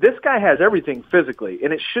 this guy has everything physically,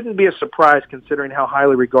 and it shouldn't be a surprise considering how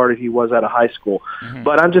highly regarded he was out of high school. Mm-hmm.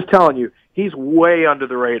 But I'm just telling you, he's way under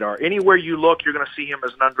the radar. Anywhere you look, you're going to see him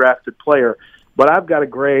as an undrafted player. But I've got a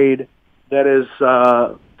grade that is,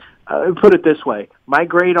 put it this way, my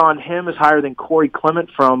grade on him is higher than Corey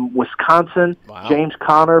Clement from Wisconsin, wow. James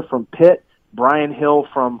Conner from Pitt, Brian Hill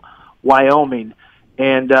from Wyoming.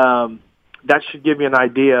 And that should give you an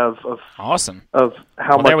idea of awesome of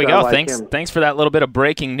how much. There we go. Like Thanks for that little bit of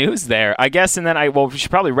breaking news there. I guess, and then we should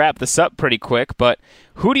probably wrap this up pretty quick. But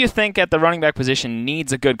who do you think at the running back position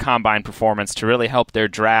needs a good combine performance to really help their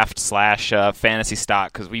draft / fantasy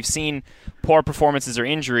stock? Because we've seen poor performances or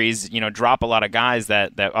injuries, drop a lot of guys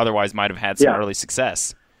that otherwise might have had some early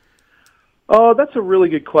success. Oh, that's a really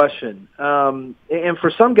good question. And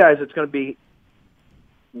for some guys, it's going to be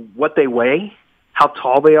what they weigh, how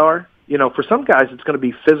tall they are. For some guys, it's going to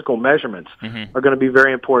be physical measurements are going to be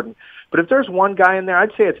very important. But if there's one guy in there,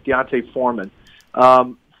 I'd say it's D'Onta Foreman.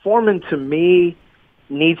 Foreman, to me,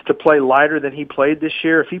 needs to play lighter than he played this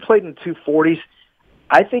year. If he played in 240s,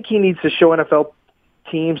 I think he needs to show NFL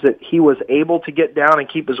teams that he was able to get down and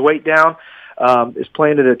keep his weight down. Is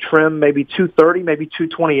playing at a trim, maybe 230, maybe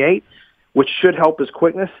 228, which should help his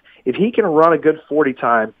quickness. If he can run a good 40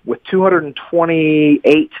 time with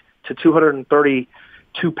 228 to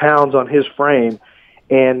 232 pounds on his frame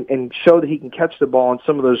and show that he can catch the ball in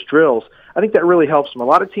some of those drills, I think that really helps him. A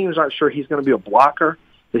lot of teams aren't sure he's going to be a blocker,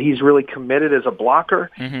 that he's really committed as a blocker.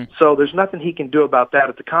 Mm-hmm. So there's nothing he can do about that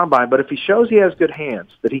at the combine. But if he shows he has good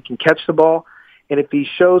hands, that he can catch the ball, and if he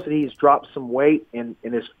shows that he's dropped some weight and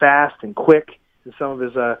is fast and quick in some of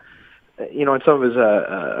his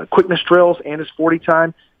quickness drills and his 40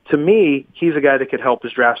 time, to me, he's a guy that could help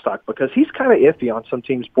his draft stock because he's kind of iffy on some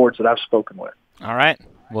teams' boards that I've spoken with. All right.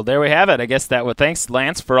 Well, there we have it. I guess thanks,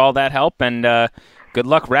 Lance, for all that help, and good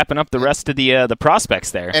luck wrapping up the rest of the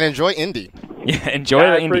prospects there. And enjoy Indy. Yeah,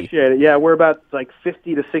 enjoy Indy. I appreciate it. Yeah, we're about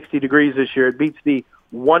 50 to 60 degrees this year. It beats the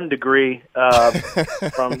 1 degree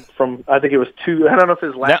from I think it was 2. I don't know if it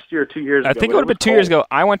was last year or 2 years ago. I think it would have been 2 years ago.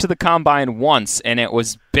 I went to the combine once, and it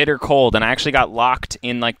was bitter cold, and I actually got locked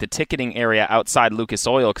in the ticketing area outside Lucas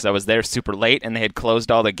Oil because I was there super late, and they had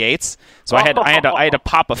closed all the gates. So I had to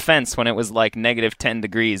pop a fence when it was negative 10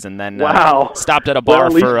 degrees, and then stopped at a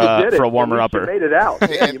bar for a warmer upper. You made it out.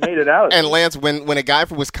 You made it out. And Lance, when a guy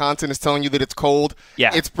from Wisconsin is telling you that it's cold,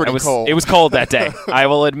 it's pretty cold. It was cold that day. I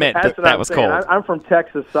will admit that was cold. I'm from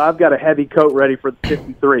Texas, so I've got a heavy coat ready for the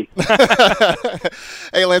 53.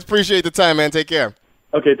 Hey, Lance, appreciate the time, man. Take care.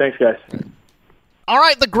 Okay, thanks, guys. All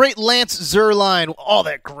right, the great Lance Zierlein. All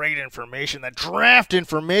that great information, that draft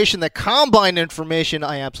information, that combine information.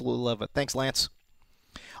 I absolutely love it. Thanks, Lance.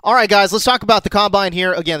 All right, guys, let's talk about the combine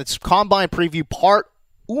here. Again, it's combine preview part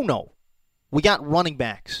uno. We got running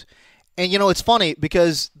backs. And, it's funny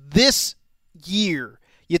because this year,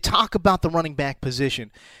 you talk about the running back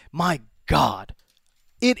position. My God.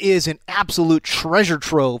 It is an absolute treasure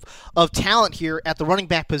trove of talent here at the running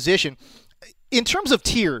back position. In terms of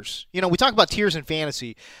tiers, we talk about tiers in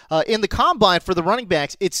fantasy. In the combine for the running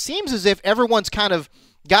backs, it seems as if everyone's kind of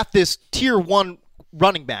got this tier 1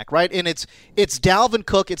 running back, right? And it's Dalvin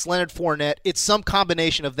Cook, it's Leonard Fournette, it's some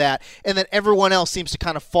combination of that, and then everyone else seems to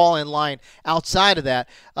kind of fall in line outside of that.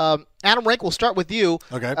 Adam Rank, we'll start with you.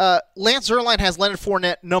 Okay. Lance Zierlein has Leonard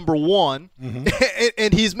Fournette number 1,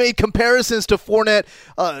 and he's made comparisons to Fournette,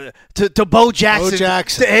 to Bo Jackson,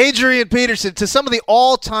 to Adrian Peterson, to some of the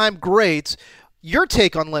all-time greats. Your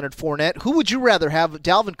take on Leonard Fournette? Who would you rather have,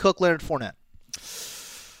 Dalvin Cook, Leonard Fournette?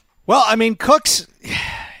 Well, Cook's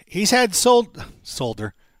he's had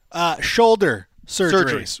shoulder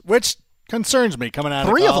surgeries, which concerns me coming out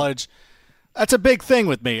of college. That's a big thing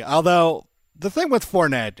with me. Although the thing with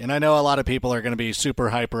Fournette, and I know a lot of people are going to be super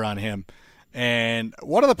hyper on him, and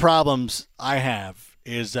one of the problems I have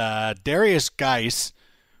is Darius Geis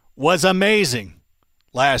was amazing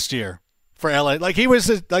last year for LA. He was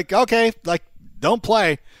okay, don't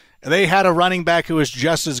play. They had a running back who was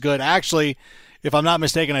just as good. Actually, if I'm not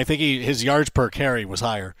mistaken, I think his yards per carry was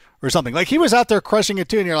higher or something. Like he was out there crushing it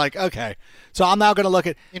too, and you're like, okay. So I'm now going to look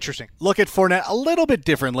at Fournette a little bit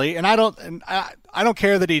differently, and I don't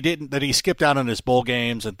care that he skipped out on his bowl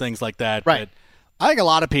games and things like that. Right. But I think a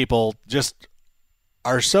lot of people just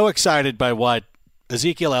are so excited by what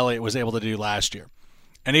Ezekiel Elliott was able to do last year,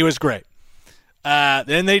 and he was great.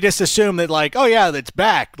 Then they just assume that, like, oh yeah, it's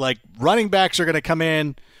back. Like running backs are going to come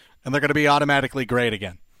in and they're going to be automatically great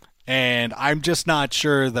again. And I'm just not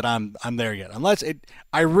sure that I'm there yet.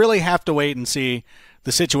 I really have to wait and see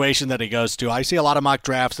the situation that he goes to. I see a lot of mock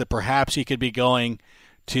drafts that perhaps he could be going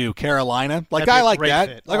to Carolina. Like I like that.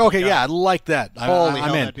 Fit. Like okay, yeah, I like that. Holy I'm hell,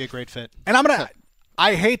 in. that'd be a great fit. And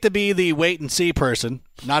I hate to be the wait and see person.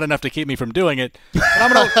 Not enough to keep me from doing it. But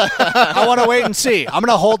I want to wait and see. I'm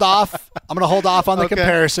gonna hold off. on the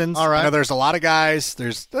comparisons. All right. I know there's a lot of guys.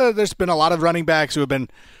 There's been a lot of running backs who have been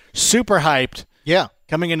super hyped. Yeah.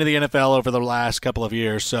 Coming into the NFL over the last couple of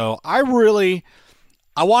years. So I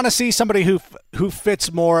want to see somebody who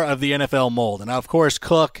fits more of the NFL mold. And of course,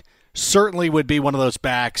 Cook certainly would be one of those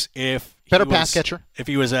backs if pass catcher. If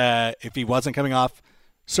he wasn't coming off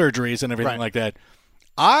surgeries and everything like that.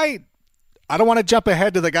 I don't want to jump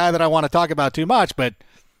ahead to the guy that I want to talk about too much, but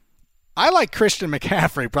I like Christian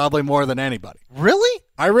McCaffrey probably more than anybody. Really?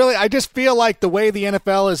 I just feel like the way the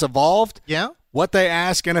NFL has evolved, what they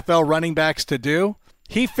ask NFL running backs to do,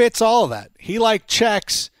 he fits all of that. He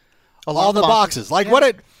checks all the boxes.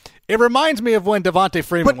 It reminds me of when Devontae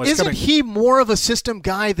Freeman was coming. But isn't he more of a system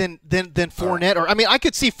guy than Fournette? Or I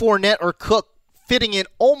could see Fournette or Cook fitting in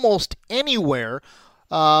almost anywhere.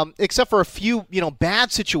 Except for a few,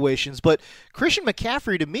 bad situations. But Christian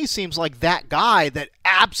McCaffrey, to me, seems like that guy that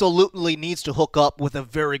absolutely needs to hook up with a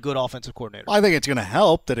very good offensive coordinator. I think it's going to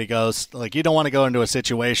help that he goes, you don't want to go into a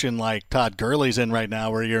situation like Todd Gurley's in right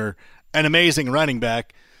now where you're an amazing running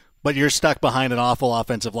back, but you're stuck behind an awful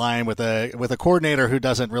offensive line with a coordinator who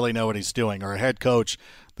doesn't really know what he's doing, or a head coach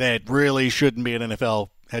that really shouldn't be an NFL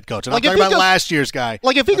head coach. And I'm talking about last year's guy.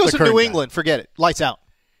 Like if he goes to New England, forget it. Lights out.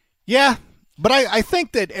 Yeah. But I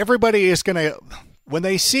think that everybody is going to, when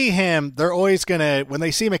they see him, they're always going to, when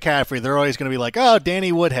they see McCaffrey, they're always going to be like, oh,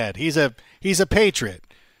 Danny Woodhead, he's a Patriot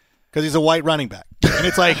because he's a white running back. And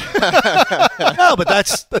it's like, no, but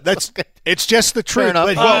that's it's just the truth.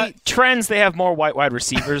 But trends, they have more white wide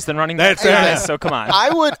receivers than running backs. So come on.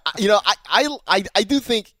 I would, I do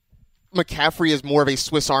think McCaffrey is more of a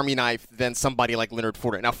Swiss Army knife than somebody like Leonard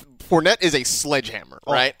Fournette. Now, Fournette is a sledgehammer,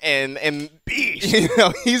 right? And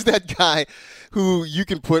he's that guy who you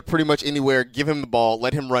can put pretty much anywhere, give him the ball,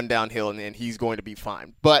 let him run downhill, and he's going to be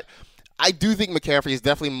fine. But I do think McCaffrey is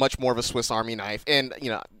definitely much more of a Swiss Army knife. And,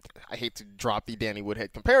 I hate to drop the Danny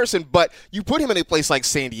Woodhead comparison, but you put him in a place like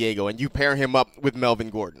San Diego and you pair him up with Melvin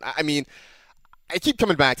Gordon. I mean, I keep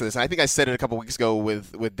coming back to this, and I think I said it a couple weeks ago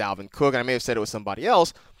with Dalvin Cook, and I may have said it with somebody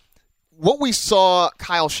else. What we saw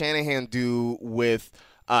Kyle Shanahan do with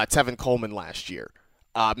Tevin Coleman last year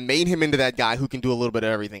made him into that guy who can do a little bit of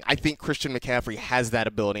everything. I think Christian McCaffrey has that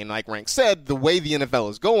ability. And like Rank said, the way the NFL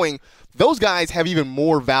is going, those guys have even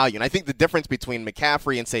more value. And I think the difference between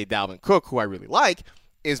McCaffrey and, say, Dalvin Cook, who I really like,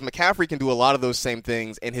 is McCaffrey can do a lot of those same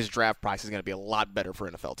things, and his draft price is going to be a lot better for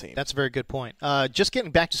NFL teams. That's a very good point. Just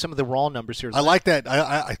getting back to some of the raw numbers here. I like that.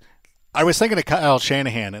 I was thinking of Kyle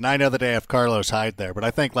Shanahan, and I know that they have Carlos Hyde there, but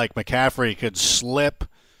I think McCaffrey could slip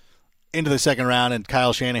into the second round, and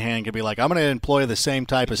Kyle Shanahan could be like, I'm going to employ the same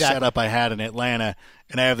type of setup I had in Atlanta,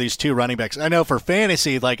 and I have these two running backs. I know for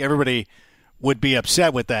fantasy, everybody would be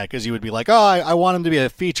upset with that because you would be like, oh, I want him to be a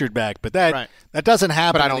featured back, but that doesn't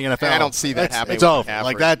happen in the NFL. I don't see that happening. It's over.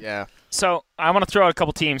 Like that. Yeah. So I want to throw out a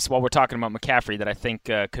couple teams while we're talking about McCaffrey that I think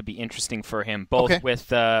could be interesting for him, both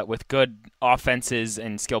with good offenses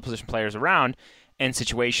and skill position players around and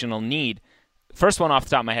situational need. First one off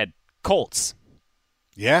the top of my head, Colts.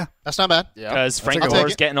 Yeah, that's not bad. Because Frank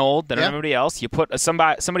Gore's getting old than everybody else. You put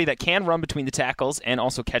somebody that can run between the tackles and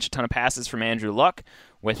also catch a ton of passes from Andrew Luck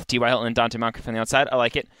with T.Y. Hilton and Dante Moncrief on the outside. I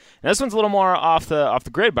like it. Now, this one's a little more off the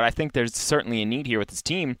grid, but I think there's certainly a need here with this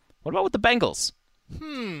team. What about with the Bengals?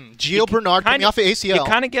 Gio Bernard coming off of ACL. You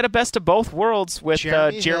kind of get a best of both worlds with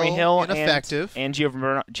Jeremy Hill and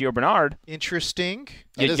Gio Bernard. Interesting.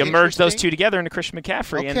 You merge those two together into Christian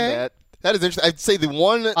McCaffrey. Okay. That is interesting. I'd say the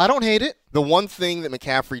one... I don't hate it. The one thing that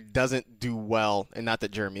McCaffrey doesn't do well, and not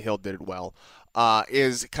that Jeremy Hill did it well,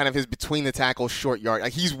 is kind of his between-the-tackles short yard.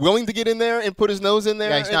 He's willing to get in there and put his nose in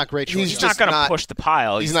there. Yeah, he's not great. He's not going to push the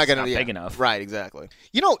pile. He's not big enough. Right, exactly.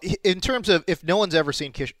 In terms of if no one's ever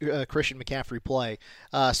seen Christian McCaffrey play,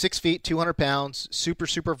 6 feet, 200 pounds, super,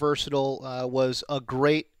 super versatile, was a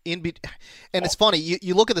great and it's funny.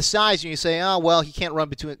 You look at the size and you say, oh, well, he can't run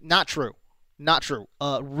between. Not true. Not true.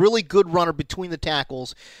 Really good runner between the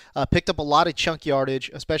tackles. Picked up a lot of chunk yardage,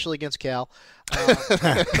 especially against Cal.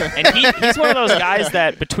 And he's one of those guys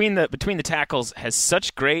that between the tackles has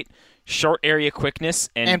such great short area quickness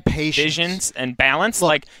and patience, visions and balance.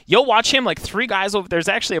 Like you'll watch him like three guys over. There's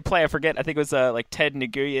actually a play I forget. I think it was like Ted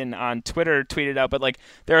Nguyen on Twitter tweeted out, but like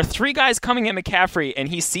there are three guys coming at McCaffrey and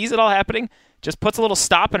he sees it all happening, just puts a little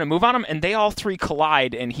stop and a move on him, and they all three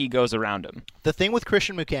collide and he goes around him. The thing with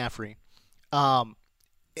Christian McCaffrey, and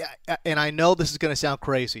I know this is going to sound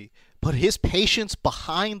crazy, but his patience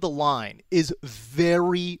behind the line is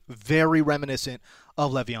very, very reminiscent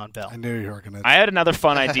of Le'Veon Bell. I knew you were going to. I had another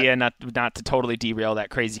fun idea, not to totally derail that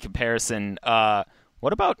crazy comparison.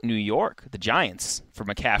 What about New York, the Giants, for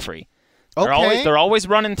McCaffrey? They're always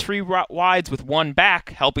running three wides with one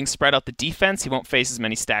back, helping spread out the defense. He won't face as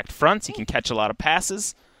many stacked fronts. He can catch a lot of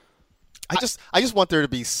passes. I just want there to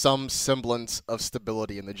be some semblance of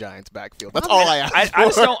stability in the Giants' backfield. That's all I ask.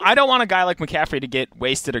 I don't want a guy like McCaffrey to get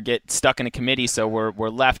wasted or get stuck in a committee. So we're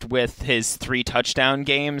left with his 3 touchdown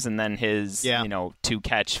games and then his 2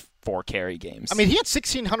 catch 4 carry games. I mean, he had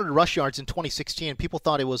 1,600 rush yards in 2016. People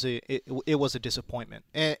thought it was a disappointment,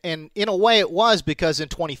 and in a way it was, because in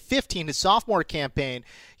 2015, his sophomore campaign,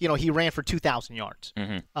 he ran for 2,000 yards.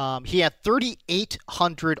 Mm-hmm. He had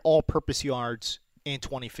 3,800 all-purpose yards in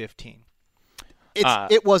 2015.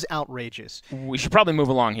 It was outrageous. We should probably move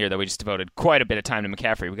along here, though. We just devoted quite a bit of time to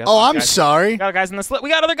McCaffrey. Sorry. We got guys on this list. We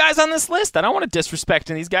got other guys on this list. I don't want to disrespect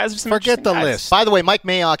these guys. Forget the list. By the way, Mike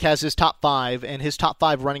Mayock has his top 5, and his top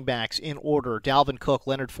 5 running backs in order: Dalvin Cook,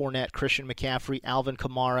 Leonard Fournette, Christian McCaffrey, Alvin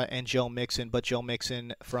Kamara, and Joe Mixon. But Joe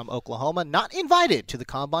Mixon from Oklahoma, not invited to the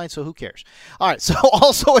Combine, so who cares? All right, so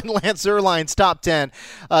also in Lance Zierlein's top 10,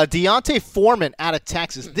 D'Onta Foreman out of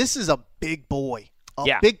Texas. This is a big boy.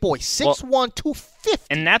 Big boy, 6'1", 250.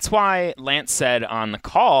 And that's why Lance said on the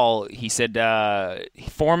call, he said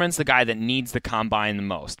Foreman's the guy that needs the Combine the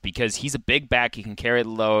most, because he's a big back. He can carry the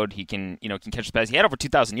load. He can catch the pass. He had over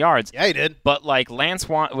 2,000 yards. Yeah, he did. But like Lance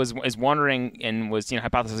is wondering and was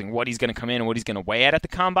hypothesizing what he's going to come in and what he's going to weigh at the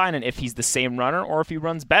Combine, and if he's the same runner or if he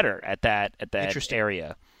runs better at that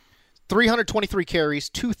area. 323 carries,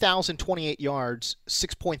 2,028 yards,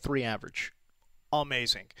 6.3 average.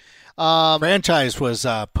 Amazing. Franchise was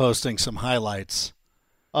posting some highlights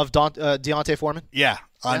of D'Onta Foreman. Yeah,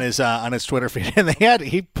 on his Twitter feed, and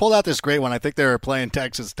he pulled out this great one. I think they were playing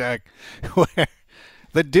Texas Tech, where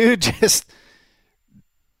the dude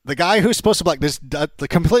the guy who's supposed to block this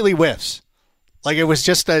completely whiffs. Like it was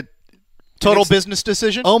just a total business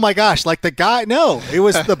decision. Oh my gosh! Like the guy, no, it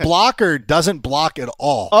was the blocker doesn't block at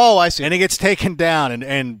all. Oh, I see. And he gets taken down,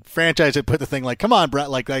 and franchise had put the thing like, "Come on, Brett,"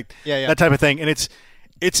 like that type of thing, and it's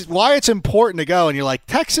why it's important to go. And you're like,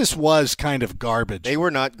 Texas was kind of garbage. They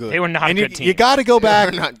were not good. They were not a good team. You got to go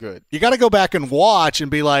back. They were not good. You got to go back and watch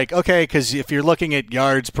and be like, okay, because if you're looking at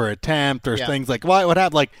yards per attempt or things like what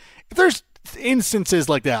happened, like if there's instances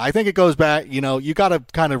like that, I think it goes back. You got to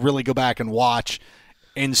kind of really go back and watch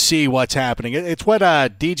and see what's happening. It's what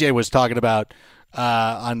DJ was talking about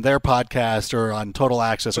on their podcast or on Total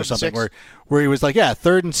Access or something, where he was like,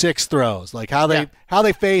 3rd and 6 throws, like how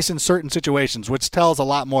they face in certain situations, which tells a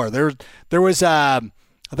lot more. There was I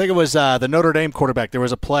think it was the Notre Dame quarterback. There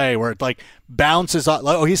was a play where it like bounces off.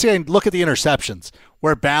 Oh, he's saying look at the interceptions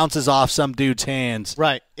where it bounces off some dude's hands,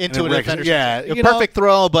 right, into an defender's hands. Yeah, perfect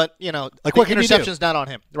throw, but like what interception's not on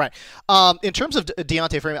him, right? In terms of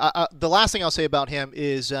D'Onta Foreman, the last thing I'll say about him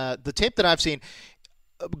is the tape that I've seen.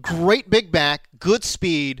 Great big back, good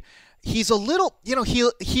speed. He's a little,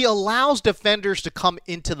 he allows defenders to come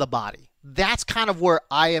into the body. That's kind of where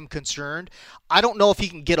I am concerned. I don't know if he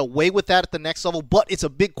can get away with that at the next level, but it's a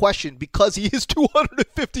big question because he is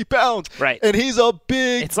 250 pounds. Right. And he's a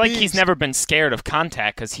big It's like beast. He's never been scared of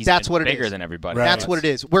contact because he's bigger than everybody. Right. That's what it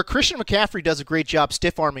is. Where Christian McCaffrey does a great job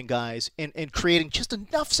stiff-arming guys and creating just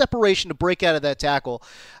enough separation to break out of that tackle,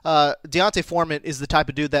 D'Onta Foreman is the type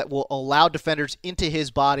of dude that will allow defenders into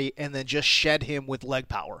his body and then just shed him with leg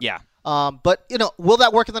power. Yeah. But, will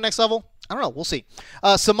that work at the next level? I don't know. We'll see.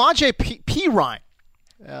 Samaje Perine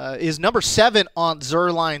is number 7 on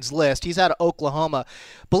Zierlein's list. He's out of Oklahoma.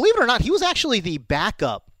 Believe it or not, he was actually the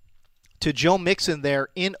backup to Joe Mixon there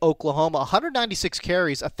in Oklahoma. 196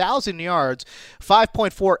 carries, 1,000 yards,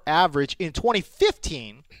 5.4 average. In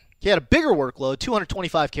 2015, he had a bigger workload,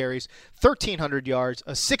 225 carries, 1,300 yards,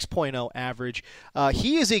 a 6.0 average.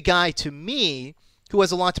 He is a guy, to me, who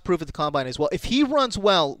has a lot to prove at the Combine as well. If he runs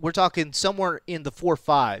well, we're talking somewhere in the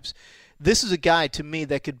 4.5s. This is a guy, to me,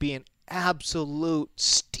 that could be an absolute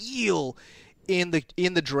steal in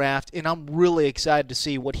the draft, and I'm really excited to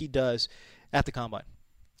see what he does at the Combine.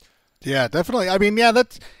 Yeah, definitely. I mean, yeah,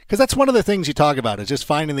 that's one of the things you talk about is just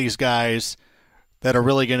finding these guys that are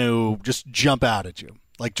really going to just jump out at you,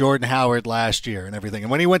 like Jordan Howard last year and everything.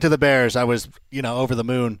 And when he went to the Bears, I was, over the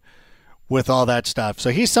moon with all that stuff. So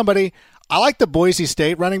he's somebody. I like the Boise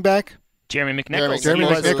State running back, Jeremy McNichols.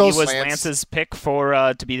 He was Lance's pick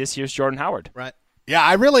for to be this year's Jordan Howard. Right. Yeah,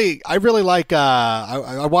 I really like.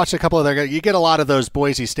 I watched a couple of their guys. You get a lot of those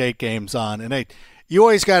Boise State games on, and you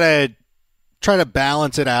always got to try to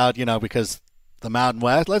balance it out, because the Mountain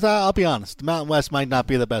West. I'll be honest, the Mountain West might not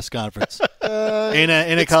be the best conference.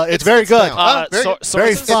 It's very good.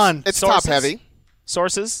 Very fun. It's top heavy.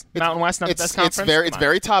 Sources, Mountain West, not the best conference. It's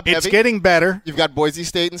very top heavy. It's getting better. You've got Boise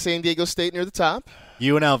State and San Diego State near the top.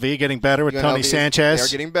 UNLV getting better with Tony Sanchez. They are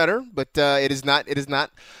getting better, but it is not. Doesn't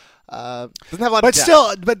have a lot. But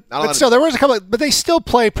still, there was a couple. But they still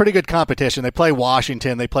play pretty good competition. They play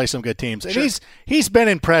Washington. They play some good teams, and he's been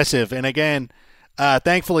impressive. And again,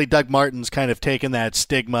 thankfully, Doug Martin's kind of taken that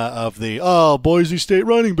stigma of the Boise State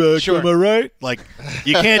running back. Am I right? Like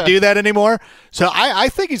you can't do that anymore. So I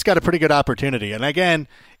think he's got a pretty good opportunity. And again,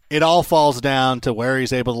 it all falls down to where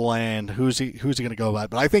he's able to land. Who's he going to go by?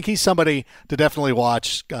 But I think he's somebody to definitely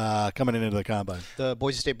watch coming into the combine. The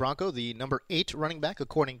Boise State Bronco, the number 8 running back,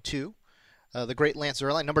 according to the great Lance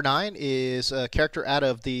Zierlein. Number 9 is a character out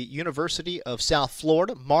of the University of South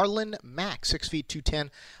Florida, Marlon Mack, 6 feet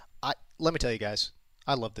 210. Let me tell you guys,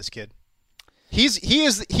 I love this kid. He's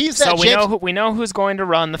so we know who's going to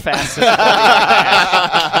run the fastest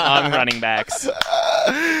on running backs.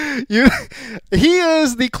 He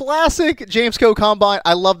is the classic James Coe Combine.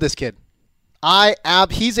 I love this kid.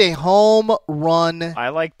 He's a home run. I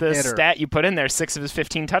like the stat you put in there. 6 of his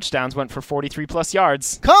 15 touchdowns went for 43+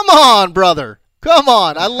 yards. Come on, brother. Come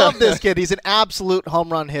on. I love this kid. He's an absolute home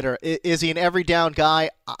run hitter. Is he an every down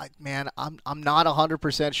guy? I'm not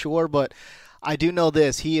 100% sure, but I do know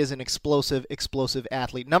this. He is an explosive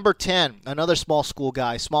athlete. Number 10, another smallish school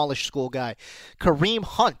guy, Kareem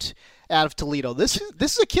Hunt out of Toledo. This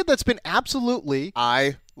is a kid that's been absolutely.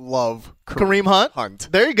 I love Kareem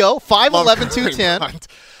Hunt. There you go. 5'11", 210.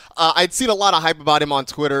 I'd seen a lot of hype about him on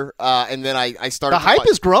Twitter, and then I started. The hype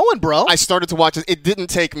is growing, bro. I started to watch it. It didn't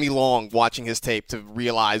take me long watching his tape to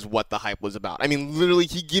realize what the hype was about. I mean, literally,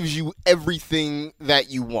 he gives you everything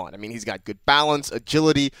that you want. I mean, he's got good balance,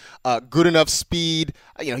 agility, good enough speed.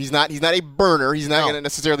 He's not a burner. He's not going to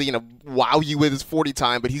necessarily wow you with his 40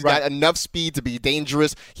 time, but he's got enough speed to be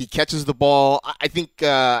dangerous. He catches the ball. I think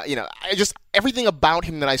everything about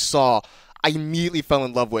him that I saw, I immediately fell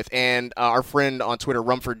in love with. And our friend on Twitter,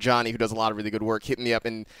 Rumford Johnny, who does a lot of really good work, hit me up,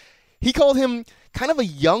 and he called him kind of a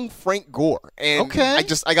young Frank Gore. And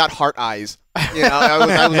I got heart eyes. I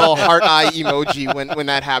was all heart eye emoji when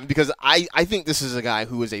that happened, because I think this is a guy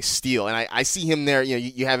who is a steal. And I see him there.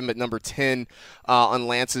 You have him at number 10 on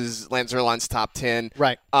Lance Zierlein's top 10.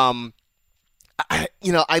 Right. I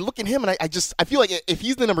look at him and I feel like if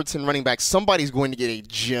he's the number 10 running back, somebody's going to get a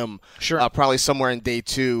gem, probably somewhere in day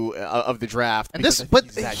 2 of the draft. And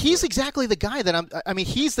he's exactly the guy that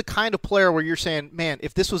he's the kind of player where you're saying, man,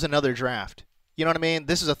 if this was another draft, you know what I mean?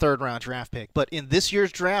 This is a 3rd-round draft pick. But in this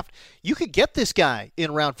year's draft, you could get this guy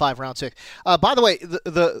in round 5, round 6. By the way,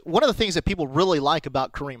 one of the things that people really like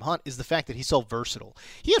about Kareem Hunt is the fact that he's so versatile.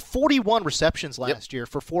 He had 41 receptions last year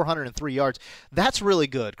for 403 yards. That's really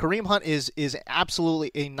good. Kareem Hunt is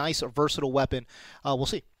absolutely a nice, versatile weapon. We'll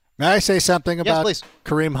see. May I say something about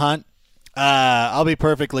Kareem Hunt? I'll be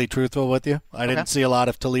perfectly truthful with you. I didn't see a lot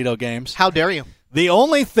of Toledo games. How dare you? The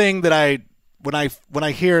only thing that when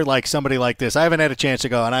I hear like somebody like this, I haven't had a chance to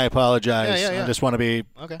go, and I apologize. I just want to be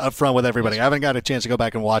upfront with everybody. I haven't got a chance to go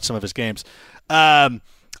back and watch some of his games. I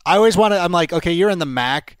always want to. I'm like, okay, you're in the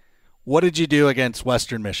MAC. What did you do against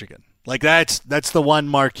Western Michigan? Like that's the one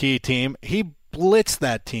marquee team. He blitzed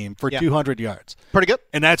that team for 200 yards. Pretty good.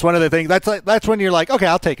 And that's one of the things. That's when you're like, okay,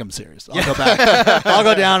 I'll take him serious. I'll go back. I'll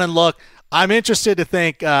go down and look. I'm interested to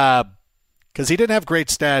think. Because he didn't have great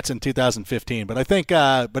stats in 2015, but I think,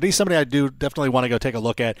 but he's somebody I do definitely want to go take a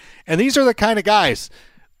look at. And these are the kind of guys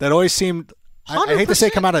that always seem. I hate to say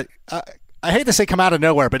come out of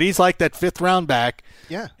nowhere, but he's like that 5th-round back.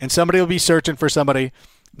 Yeah. And somebody will be searching for somebody.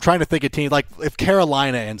 I'm trying to think of team like if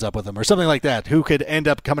Carolina ends up with him or something like that, who could end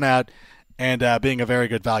up coming out and being a very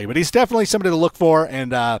good value. But he's definitely somebody to look for.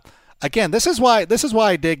 And again, this is why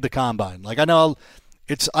I dig the combine. Like I know.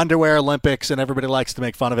 It's underwear Olympics, and everybody likes to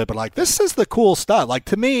make fun of it, but like this is the cool stuff. Like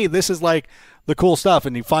to me, this is like the cool stuff,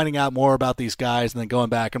 and you finding out more about these guys, and then going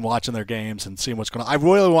back and watching their games and seeing what's going on. I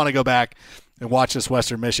really want to go back and watch this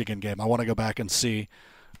Western Michigan game. I want to go back and see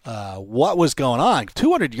what was going on.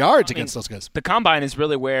 200 yards against those guys. The Combine is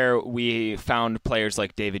really where we found players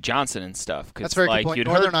like David Johnson and stuff. That's a very good point.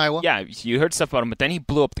 Northern Iowa. Yeah, you heard stuff about him, but then he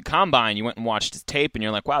blew up the Combine. You went and watched his tape, and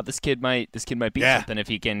you're like, wow, this kid might be something if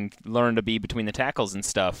he can learn to be between the tackles and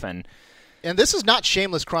stuff. And this is not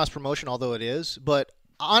shameless cross-promotion, although it is. But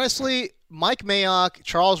honestly, Mike Mayock,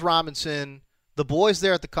 Charles Robinson, the boys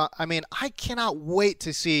there at I cannot wait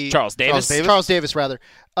to see Charles Davis, rather.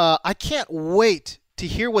 I can't wait to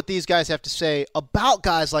hear what these guys have to say about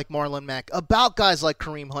guys like Marlon Mack, about guys like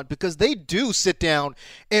Kareem Hunt, because they do sit down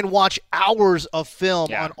and watch hours of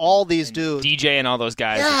film on all these dudes. DJ and all those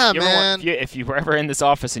guys. Yeah, man. If you were ever in this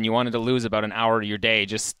office and you wanted to lose about an hour of your day,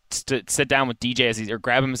 just sit down with DJ or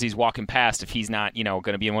grab him as he's walking past if he's not, going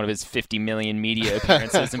to be in one of his 50 million media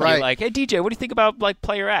appearances and be like, hey, DJ, what do you think about like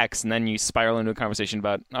player X? And then you spiral into a conversation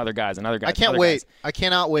about other guys and other guys. I can't wait. I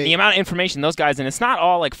cannot wait. The amount of information those guys, and it's not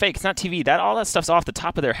all like fake. It's not TV. All that stuff's off the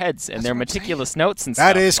top of their heads and their meticulous notes and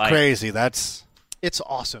stuff. That is crazy. It's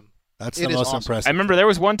awesome. That's the most impressive. I remember there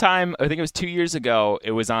was one time, I think it was 2 years ago,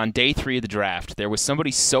 it was on day 3 of the draft. There was somebody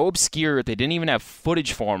so obscure they didn't even have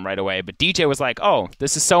footage for him right away. But DJ was like, oh,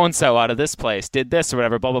 this is so-and-so out of this place, did this or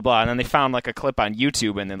whatever, blah, blah, blah. And then they found like a clip on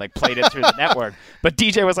YouTube and then like played it through the network. But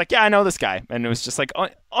DJ was like, yeah, I know this guy. And it was just like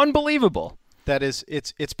unbelievable. That is,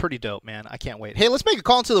 it's pretty dope, man. I can't wait. Hey, let's make a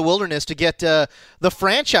call into the wilderness to get the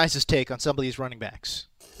franchise's take on some of these running backs.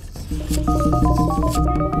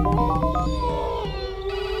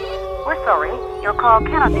 We're sorry, your call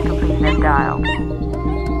cannot be completed as dialed.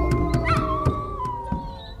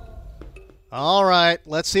 All right,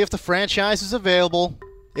 let's see if the franchise is available.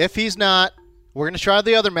 If he's not, we're going to try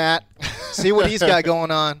the other Matt, see what he's got going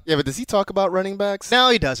on. Yeah, but does he talk about running backs? No,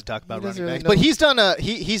 he doesn't talk about running backs. But he's done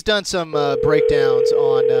he's done some breakdowns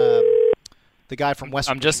on the guy from West.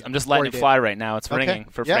 I'm just letting it fly right now. It's ringing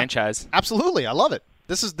for franchise. Absolutely, I love it.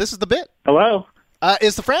 This is the bit. Hello.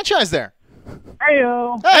 Is the franchise there?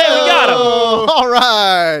 Hey-o. Hey, we got him. All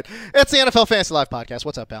right. It's the NFL Fantasy Live podcast.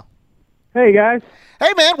 What's up, pal? Hey, guys.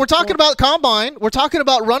 Hey, man, we're talking about Combine. We're talking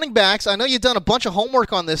about running backs. I know you've done a bunch of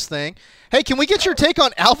homework on this thing. Hey, can we get your take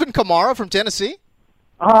on Alvin Kamara from Tennessee?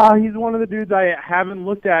 He's one of the dudes I haven't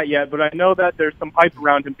looked at yet, but I know that there's some hype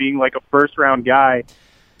around him being like a first-round guy,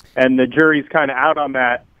 and the jury's kind of out on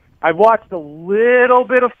that. I've watched a little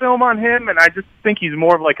bit of film on him, and I just think he's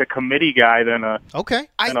more of like a committee guy than a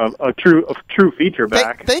true feature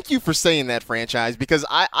back. Thank you for saying that, franchise, because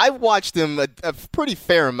I watched him a pretty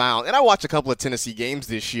fair amount, and I watched a couple of Tennessee games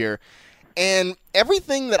this year, and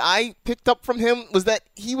everything that I picked up from him was that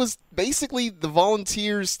he was basically the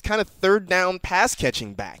Volunteers' kind of third down pass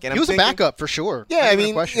catching back. And he was a backup for sure. Yeah, I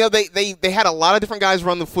mean, they had a lot of different guys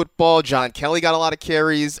run the football. John Kelly got a lot of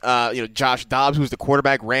carries. Josh Dobbs, who was the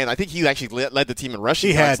quarterback, ran. I think he actually led the team in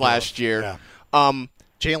rushing yards last year. Yeah.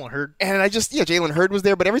 Jalen Hurd. And Jalen Hurd was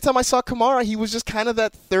there. But every time I saw Kamara, he was just kind of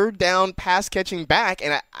that third down pass catching back.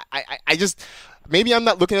 And I just maybe I'm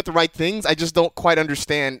not looking at the right things. I just don't quite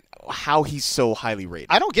understand how he's so highly rated.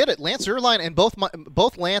 I don't get it. Lance Zierlein and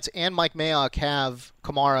both Lance and Mike Mayock have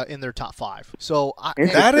Kamara in their top 5. So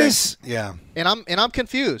And I'm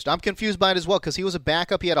confused. I'm confused by it as well because he was a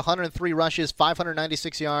backup. He had 103 rushes,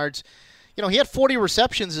 596 yards. He had 40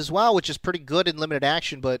 receptions as well, which is pretty good in limited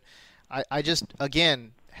action. But I just,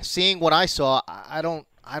 again, seeing what I saw, I don't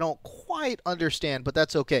quite understand, but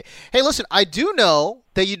that's okay. Hey, listen, I do know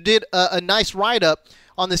that you did a nice write-up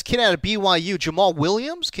on this kid out of BYU, Jamal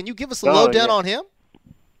Williams. Can you give us a lowdown on him?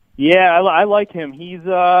 Yeah, I like him. He's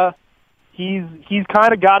kind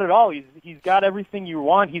of got it all. He's got everything you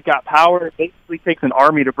want. He's got power. It basically takes an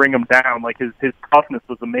army to bring him down. Like his toughness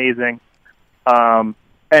was amazing, and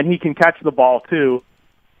he can catch the ball too.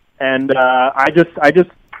 And I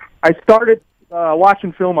started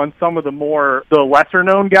watching film on some of the lesser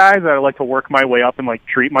known guys. I like to work my way up and like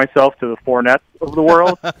treat myself to the Fournettes of the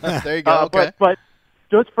world. There you go. Okay. But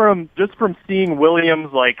just from seeing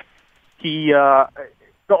Williams, like the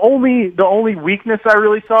only weakness I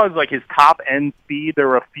really saw is like his top end speed. There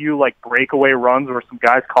were a few like breakaway runs where some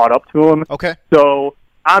guys caught up to him. Okay. So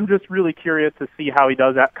I'm just really curious to see how he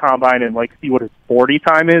does at Combine and like see what his 40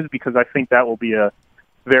 time is, because I think that will be a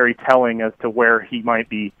very telling as to where he might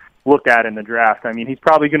be looked at in the draft. I mean, he's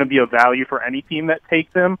probably going to be a value for any team that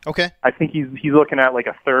takes him. Okay. I think he's looking at like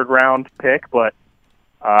a third round pick, but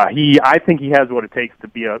I think he has what it takes to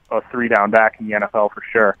be a 3-down back in the NFL for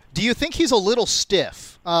sure. Do you think he's a little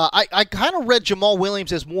stiff? I kind of read Jamal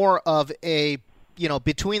Williams as more of a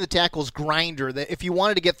between the tackles grinder, that if you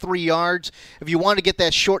wanted to get 3 yards, if you wanted to get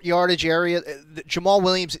that short yardage area, Jamal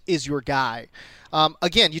Williams is your guy.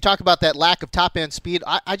 Again, you talk about that lack of top-end speed.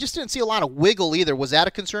 I just didn't see a lot of wiggle either. Was that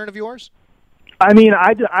a concern of yours? I mean,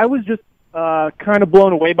 I was just kind of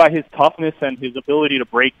blown away by his toughness and his ability to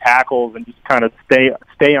break tackles and just kind of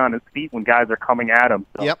stay on his feet when guys are coming at him.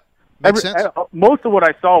 So yep, makes sense. Most of what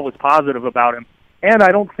I saw was positive about him, and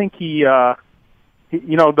I don't think he the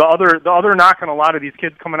other knock on a lot of these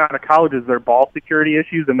kids coming out of college is their ball security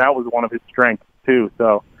issues, and that was one of his strengths too.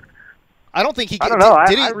 So I don't think he. I don't know.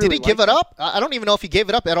 Did he give it up? I don't even know if he gave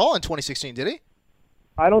it up at all in 2016. Did he?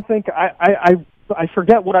 I don't think I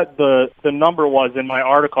forget what the number was in my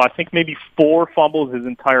article. I think maybe 4 fumbles his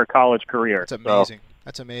entire college career. That's amazing. So.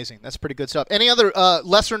 That's amazing. That's pretty good stuff. Any other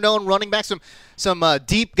lesser-known running backs? Some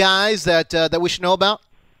deep guys that we should know about?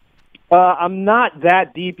 I'm not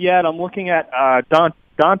that deep yet. I'm looking at Donta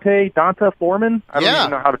Foreman. I don't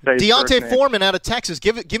even know how to say his Deontay first name. Foreman out of Texas.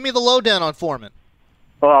 Give me the lowdown on Foreman.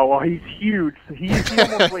 Oh, well, he's huge. He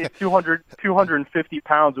almost weighs 250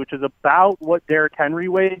 pounds, which is about what Derrick Henry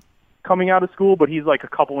weighed coming out of school, but he's like a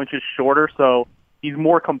couple inches shorter, so he's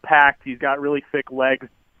more compact. He's got really thick legs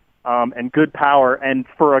and good power. And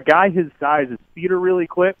for a guy his size, his feet are really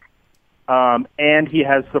quick, and he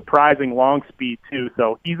has surprising long speed, too.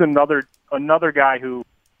 So he's another guy who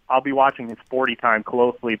I'll be watching his 40 time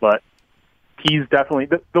closely, but he's definitely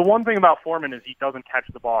the one thing about Foreman is he doesn't catch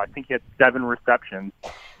the ball. I think he had 7 receptions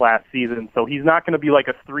last season, so he's not going to be like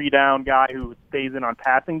a 3-down guy who stays in on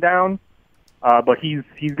passing down, but he's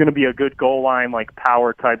going to be a good goal line, like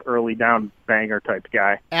power type, early down banger type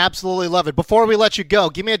guy. Absolutely love it. Before we let you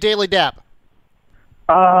go, give me a daily dap.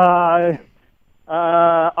 The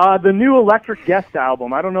new Electric Guest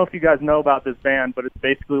album. I don't know if you guys know about this band, but it's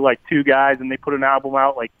basically like 2 guys, and they put an album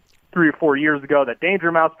out like 3 or 4 years ago that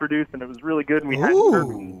Danger Mouse produced, and it was really good, and we hadn't heard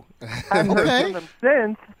from them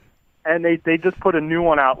since. And they just put a new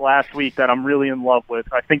one out last week that I'm really in love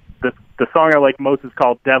with. I think the song I like most is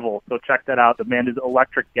called Devil, so check that out. The band is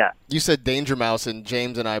Electric Guest. You said Danger Mouse, and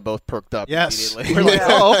James and I both perked up immediately. We're like,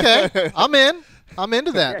 oh, okay. I'm in. I'm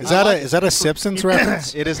into that. Is that a Simpsons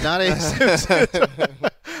reference? It is not a Simpsons.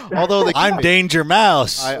 Although I'm Danger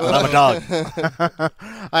Mouse, but I'm a dog.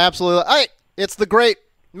 I absolutely. All right, it's the great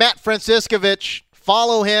Matt Franciscovich.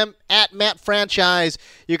 Follow him at Matt Franchise.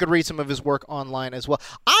 You could read some of his work online as well.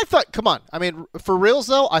 I thought, come on. I mean, for reals,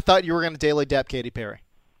 though, I thought you were going to daily dap Katy Perry.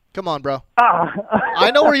 Come on, bro.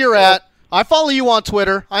 I know where you're at. I follow you on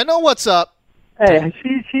Twitter. I know what's up. Hey,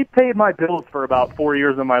 she paid my bills for about 4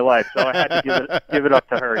 years of my life, so I had to give it up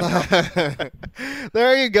to her. You know?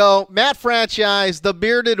 There you go. Matt Franchise, the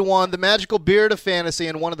bearded one, the magical beard of fantasy,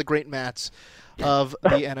 and one of the great Matts of the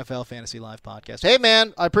NFL Fantasy Live podcast. Hey,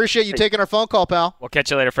 man, I appreciate you taking our phone call, pal. We'll catch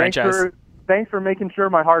you later, Franchise. Thanks for making sure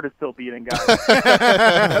my heart is still beating, guys.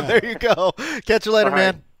 There you go. Catch you later,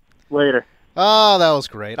 man. Later. Oh, that was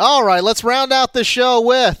great. All right, let's round out the show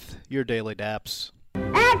with your Daily Daps.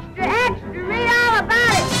 Extra, extra, read all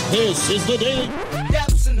about it. This is the Daily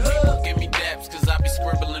Daps and Hub. Give me daps, because I be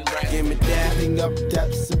scribbling rap. Give me dapping up,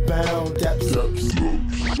 daps abound, daps.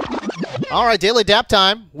 All right, Daily Dap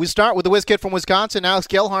time. We start with the whiz kid from Wisconsin, Alex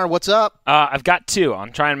Gelhar. What's up? I've got 2.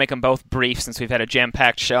 I'm trying to make them both brief since we've had a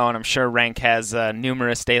jam-packed show, and I'm sure Rank has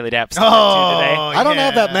numerous Daily Daps to get to today. I don't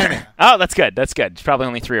have that many. Oh, that's good. That's good. It's probably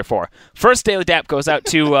only 3 or 4. First Daily Dap goes out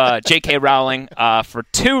to J.K. Rowling for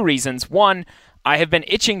 2 reasons. One, I have been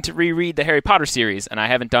itching to reread the Harry Potter series, and I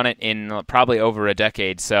haven't done it in probably over a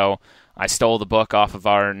decade, so I stole the book off of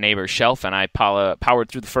our neighbor's shelf, and I powered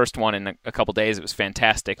through the first one in a couple days. It was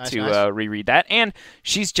fantastic to reread that. And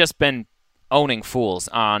she's just been owning fools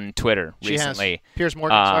on Twitter recently. Has. Piers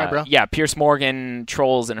Morgan, sorry, bro. Yeah, Piers Morgan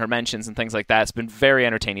trolls and her mentions and things like that. It's been very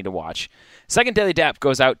entertaining to watch. Second Daily Dap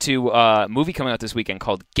goes out to a movie coming out this weekend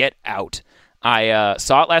called Get Out. I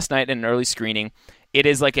saw it last night in an early screening. It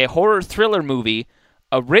is like a horror thriller movie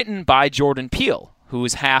written by Jordan Peele, who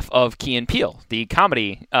is half of Key and Peele, the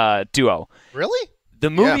comedy duo. Really? The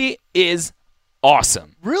movie is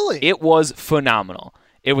awesome. Really? It was phenomenal.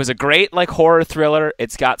 It was a great horror thriller.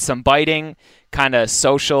 It's got some biting, kind of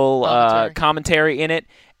social commentary in it,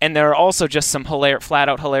 and there are also just some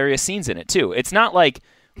flat-out hilarious scenes in it, too. It's not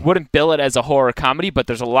wouldn't bill it as a horror comedy, but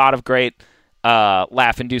there's a lot of great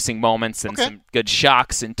laugh-inducing moments and some good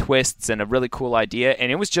shocks and twists and a really cool idea,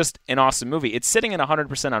 and it was just an awesome movie. It's sitting at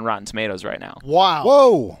 100% on Rotten Tomatoes right now. Wow.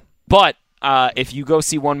 Whoa. But if you go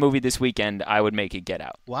see one movie this weekend, I would make it Get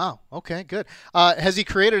Out. Wow. Okay, good. Has he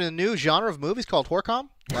created a new genre of movies called horrorcom?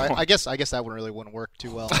 I guess that one really wouldn't work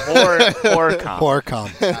too well. Horrorcom.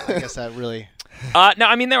 Horrorcom. I guess that really... No,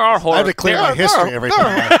 I mean, there are horror... I have to clear my history every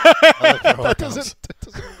time. That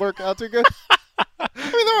doesn't work out too good. I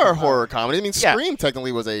mean, there are horror comedy. I mean, Scream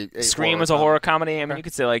technically was a Scream was a horror comedy. I mean, you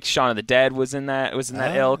could say like Shaun of the Dead was in that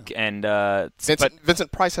ilk, and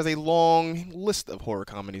Vincent Price has a long list of horror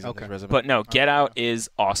comedies in his resume. But no, Get Out is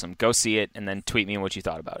awesome. Go see it, and then tweet me what you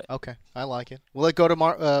thought about it. Okay, I like it. Will it go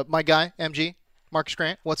to my guy MG? Marcus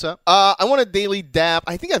Grant, what's up? I want a daily dap.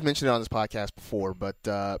 I think I've mentioned it on this podcast before, but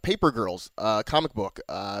Paper Girls, comic book,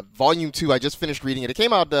 Volume 2. I just finished reading it. It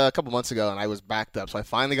came out a couple months ago, and I was backed up, so I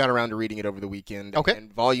finally got around to reading it over the weekend. Okay.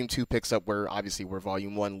 And Volume 2 picks up where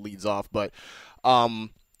Volume 1 leads off, but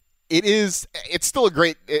it's still a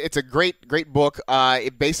great book.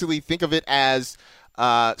 It basically, think of it as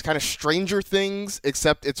kind of Stranger Things,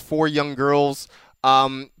 except it's for young girls.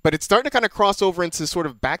 But it's starting to kind of cross over into sort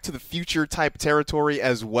of Back to the Future type territory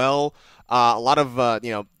as well. A lot of,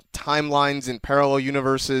 timelines and parallel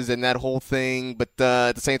universes and that whole thing. But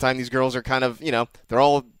at the same time, these girls are kind of, they're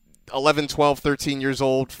all 11, 12, 13 years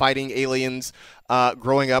old, fighting aliens,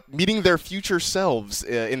 growing up, meeting their future selves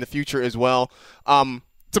in the future as well.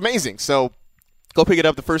 It's amazing. So go pick it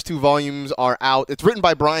up. The first 2 volumes are out. It's written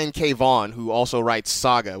by Brian K. Vaughan, who also writes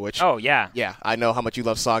Saga, which... Oh, yeah. Yeah, I know how much you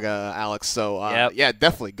love Saga, Alex. So, yeah,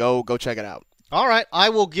 definitely go check it out. All right. I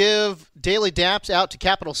will give Daily Daps out to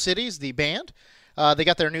Capital Cities, the band. They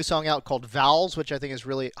got their new song out called Vowels, which I think is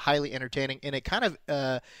really highly entertaining, and it kind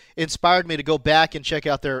of inspired me to go back and check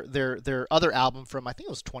out their other album from, I think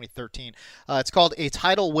it was 2013. It's called A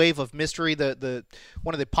Tidal Wave of Mystery. The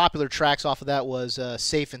one of the popular tracks off of that was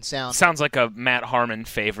Safe and Sound. Sounds like a Matt Harmon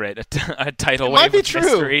favorite, a tidal it wave might be of true.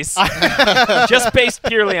 mysteries. Just based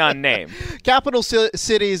purely on name. Capital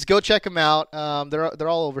Cities, go check them out. They're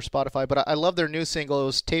all over Spotify, but I love their new single. It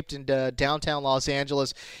was taped in downtown Los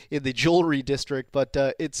Angeles in the Jewelry District. But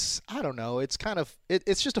it's kind of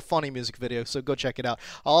it's just a funny music video, so go check it out.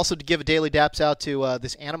 I'll also give a daily daps out to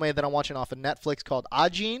this anime that I'm watching off of Netflix called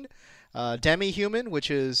Ajin, Demi-Human,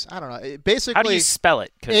 which is, I don't know, basically... How do you spell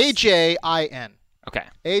it? Ajin. Okay.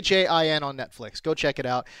 Ajin on Netflix. Go check it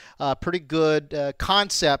out. Pretty good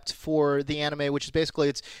concept for the anime, which is basically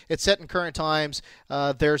it's set in current times.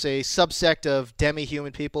 There's a subsect of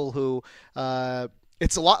demi-human people who...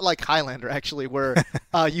 It's a lot like Highlander, actually, where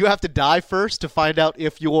you have to die first to find out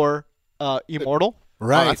if you're immortal.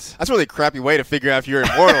 Right. That's a really crappy way to figure out if you're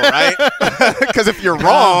immortal, right? Because if you're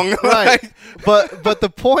wrong, right. But the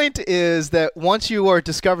point is that once you are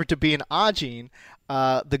discovered to be an Ajin,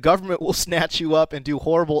 the government will snatch you up and do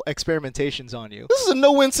horrible experimentations on you. This is a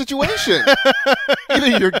no-win situation. Either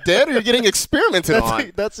you're dead or you're getting experimented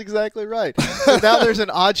on. That's exactly right. So now there's an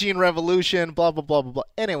Ajin revolution, blah, blah, blah, blah, blah.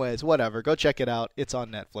 Anyways, whatever. Go check it out. It's on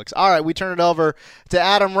Netflix. All right, we turn it over to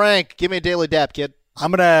Adam Rank. Give me a daily dap, kid.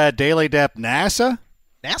 I'm going to daily dap NASA.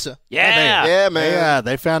 NASA? Yeah, man. Yeah,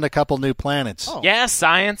 they found a couple new planets. Oh. Yeah,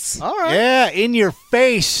 science. All right. Yeah, in your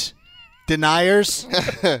face, deniers.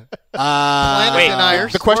 Planet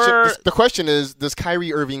deniers. The question is, does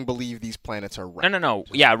Kyrie Irving believe these planets are round? No.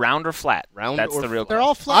 Yeah, round or flat. That's the real question. They're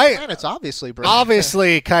all flat planets, obviously, bro.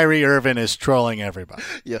 Obviously, Kyrie Irving is trolling everybody.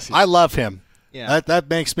 Yes, I love him. Yeah. That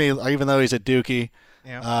makes me, even though he's a dookie,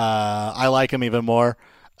 yeah. I like him even more.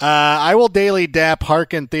 I will daily dap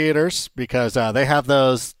Harkin Theaters because they have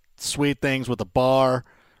those sweet things with a bar,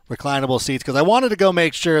 reclinable seats, because I wanted to go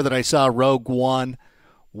make sure that I saw Rogue One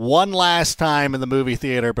last time in the movie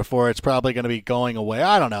theater before it's probably going to be going away.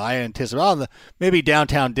 I don't know. I anticipate maybe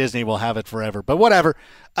Downtown Disney will have it forever, but whatever.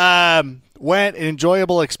 Went, an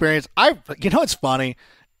enjoyable experience. What's funny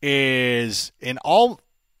is in all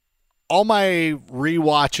my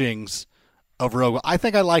rewatchings of Rogue One, I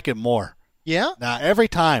think I like it more. Yeah? Now, every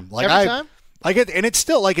time. Every time? Like it, and it's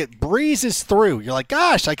still like it breezes through. You're like,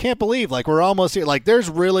 gosh, I can't believe we're almost here. Like there's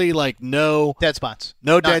really no dead spots.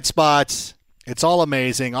 Dead spots. It's all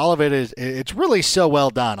amazing. All of it's really so well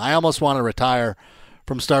done. I almost want to retire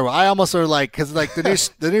from Star Wars. I almost are because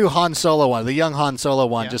the new Han Solo one, the young Han Solo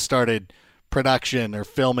one, just started production or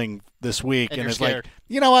filming this week, and it's scared. like,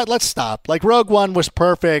 you know what? Let's stop. Like Rogue One was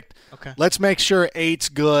perfect. Okay. Let's make sure 8's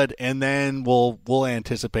good, and then we'll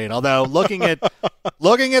anticipate. Although looking at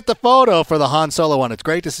the photo for the Han Solo one, it's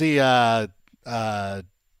great to see Danny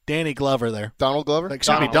Glover there. Donald Glover.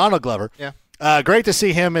 Donald Glover. Yeah. Great to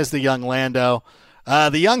see him as the young Lando.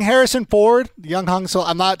 The young Harrison Ford, the young Han Solo.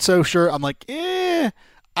 I'm not so sure. I'm like,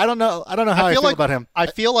 I don't know. I don't know how I feel about him. I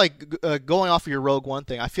feel like going off of your Rogue One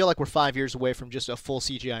thing, I feel like we're 5 years away from just a full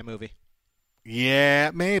CGI movie.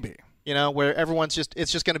 Yeah, maybe. Where it's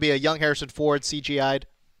just going to be a young Harrison Ford CGI'd.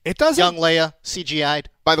 It doesn't. Young Leia CGI'd.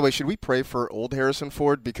 By the way, should we pray for old Harrison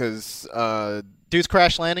Ford because Dudes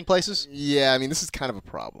crash landing places? Yeah, I mean, this is kind of a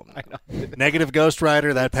problem. I know. Negative Ghost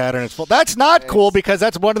Rider, that pattern is full. That's not cool because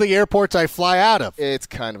that's one of the airports I fly out of. It's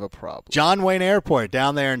kind of a problem. John Wayne Airport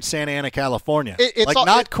down there in Santa Ana, California. It's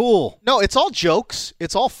not cool. No, it's all jokes.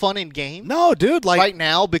 It's all fun and game. No, dude. Right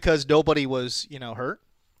now because nobody was, hurt.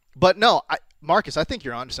 But no, Marcus, I think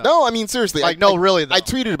you're onto something. No, I mean, seriously. Really, though. I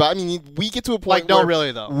tweeted about it. I mean, we get to a point where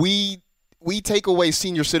really, though. We take away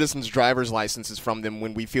senior citizens' driver's licenses from them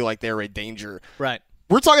when we feel like they're a danger. Right.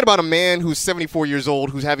 We're talking about a man who's 74 years old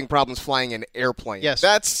who's having problems flying an airplane. Yes.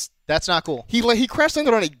 That's not cool. He crash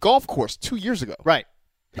landed on a golf course 2 years ago. Right.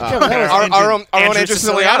 Our own Andrew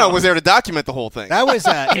Siciliano was there to document the whole thing. That was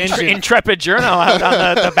Intrepid Journal out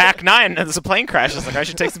on the back nine. There's a plane crash. It's like, I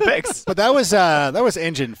should take some pics. But that was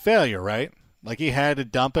engine failure, right? Like he had to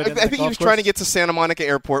dump it. I think he was trying to get to Santa Monica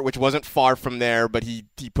Airport, which wasn't far from there, but he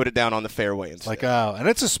put it down on the fairway instead. And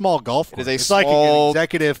it's a small golf course. It is it's like an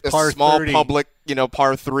executive par small 30. Public,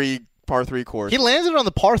 par three course. He landed on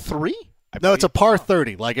the par 3? No, it's a par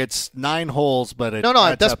 30. Like it's 9 holes, but it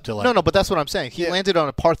adds up to like but that's what I'm saying. He landed on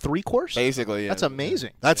a par 3 course. Basically, yeah. That's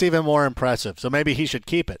amazing. That's even more impressive. So maybe he should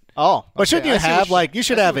keep it. Oh, okay. But shouldn't you have you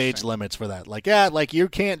should have age limits for that? Like you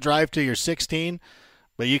can't drive till you're 16.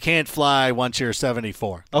 But you can't fly once you're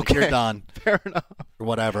 74. Okay, you're done. Fair enough. Or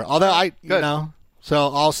whatever. Although So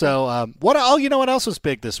also, what else was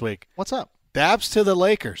big this week? What's up? Dabs to the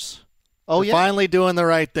Lakers. Oh, yeah. Finally doing the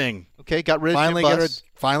right thing. Okay, got rid of Jim Buss.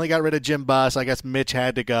 Finally got rid of Jim Buss. I guess Mitch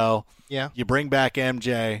had to go. Yeah. You bring back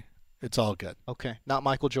MJ. It's all good. Okay, not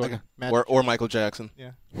Michael Jordan. Okay. Or Michael Jackson.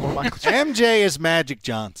 Yeah. Or Michael Jackson. MJ is Magic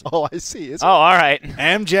Johnson. Oh, I see. All right.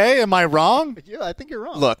 MJ, am I wrong? Yeah, I think you're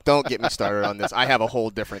wrong. Look, don't get me started on this. I have a whole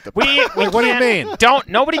different department. What do you mean?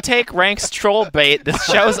 Nobody take Rank's troll bait. This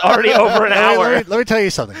show's already over an hour. Let me tell you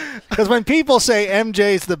something. Because when people say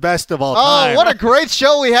MJ's the best of all Oh, time. what a great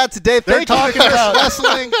show we had today. Thank you, Chris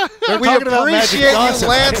Wrestling. We appreciate you,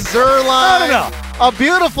 Lance Zierlein. No. A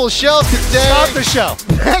beautiful show today. Stop the show.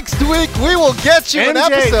 Next week, we will get you an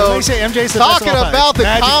episode MJ's talking about the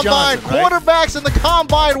Magic combine Johnson, right? quarterbacks and the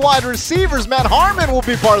combine wide receivers. Matt Harmon will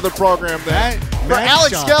be part of the program then. For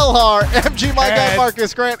Alex Gelhar, MG, my guy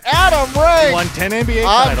Marcus Grant, Adam Ray. He won 10 NBA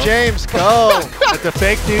I'm titles. James Coe. But the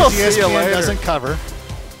fake news ESPN doesn't cover.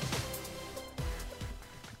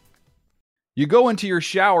 You go into your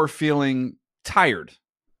shower feeling tired,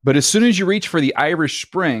 but as soon as you reach for the Irish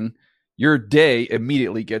Spring, your day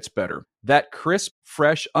immediately gets better. That crisp,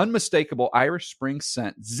 fresh, unmistakable Irish Spring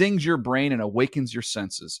scent zings your brain and awakens your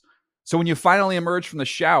senses. So when you finally emerge from the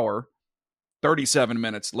shower, 37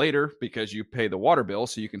 minutes later, because you pay the water bill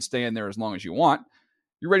so you can stay in there as long as you want,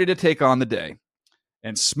 you're ready to take on the day.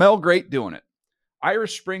 And smell great doing it.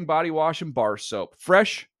 Irish Spring Body Wash and Bar Soap.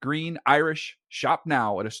 Fresh, green, Irish. Shop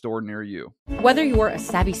now at a store near you. Whether you're a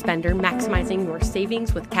savvy spender maximizing your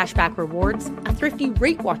savings with cashback rewards, a thrifty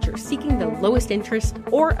rate watcher seeking the lowest interest,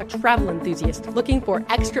 or a travel enthusiast looking for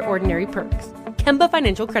extraordinary perks, Kemba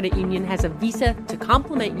Financial Credit Union has a visa to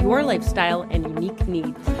complement your lifestyle and unique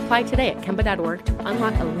needs. Apply today at Kemba.org to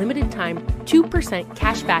unlock a limited time 2%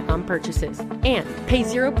 cash back on purchases and pay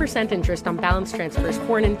 0% interest on balance transfers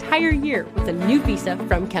for an entire year with a new visa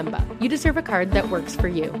from Kemba. You deserve a card that works for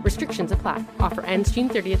you. Restrictions apply. Offer ends June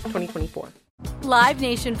 30th, 2024. Live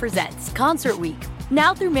Nation presents Concert Week.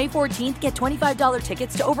 Now through May 14th, get $25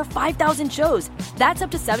 tickets to over 5,000 shows. That's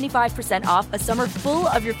up to 75% off a summer full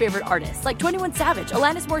of your favorite artists like 21 Savage,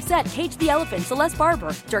 Alanis Morissette, Cage the Elephant, Celeste Barber,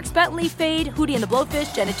 Dierks Bentley, Fade, Hootie and the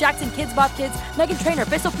Blowfish, Janet Jackson, Kids Bop Kids, Meghan Trainor,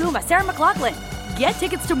 Bissell Pluma, Sarah McLachlan. Get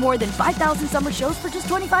tickets to more than 5,000 summer shows for just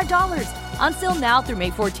 $25. On sale now through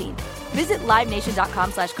May 14th. Visit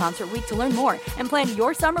LiveNation.com/Concert Week to learn more and plan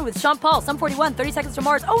your summer with Sean Paul, Sum 41, 30 Seconds to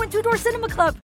Mars, and Two Door Cinema Club.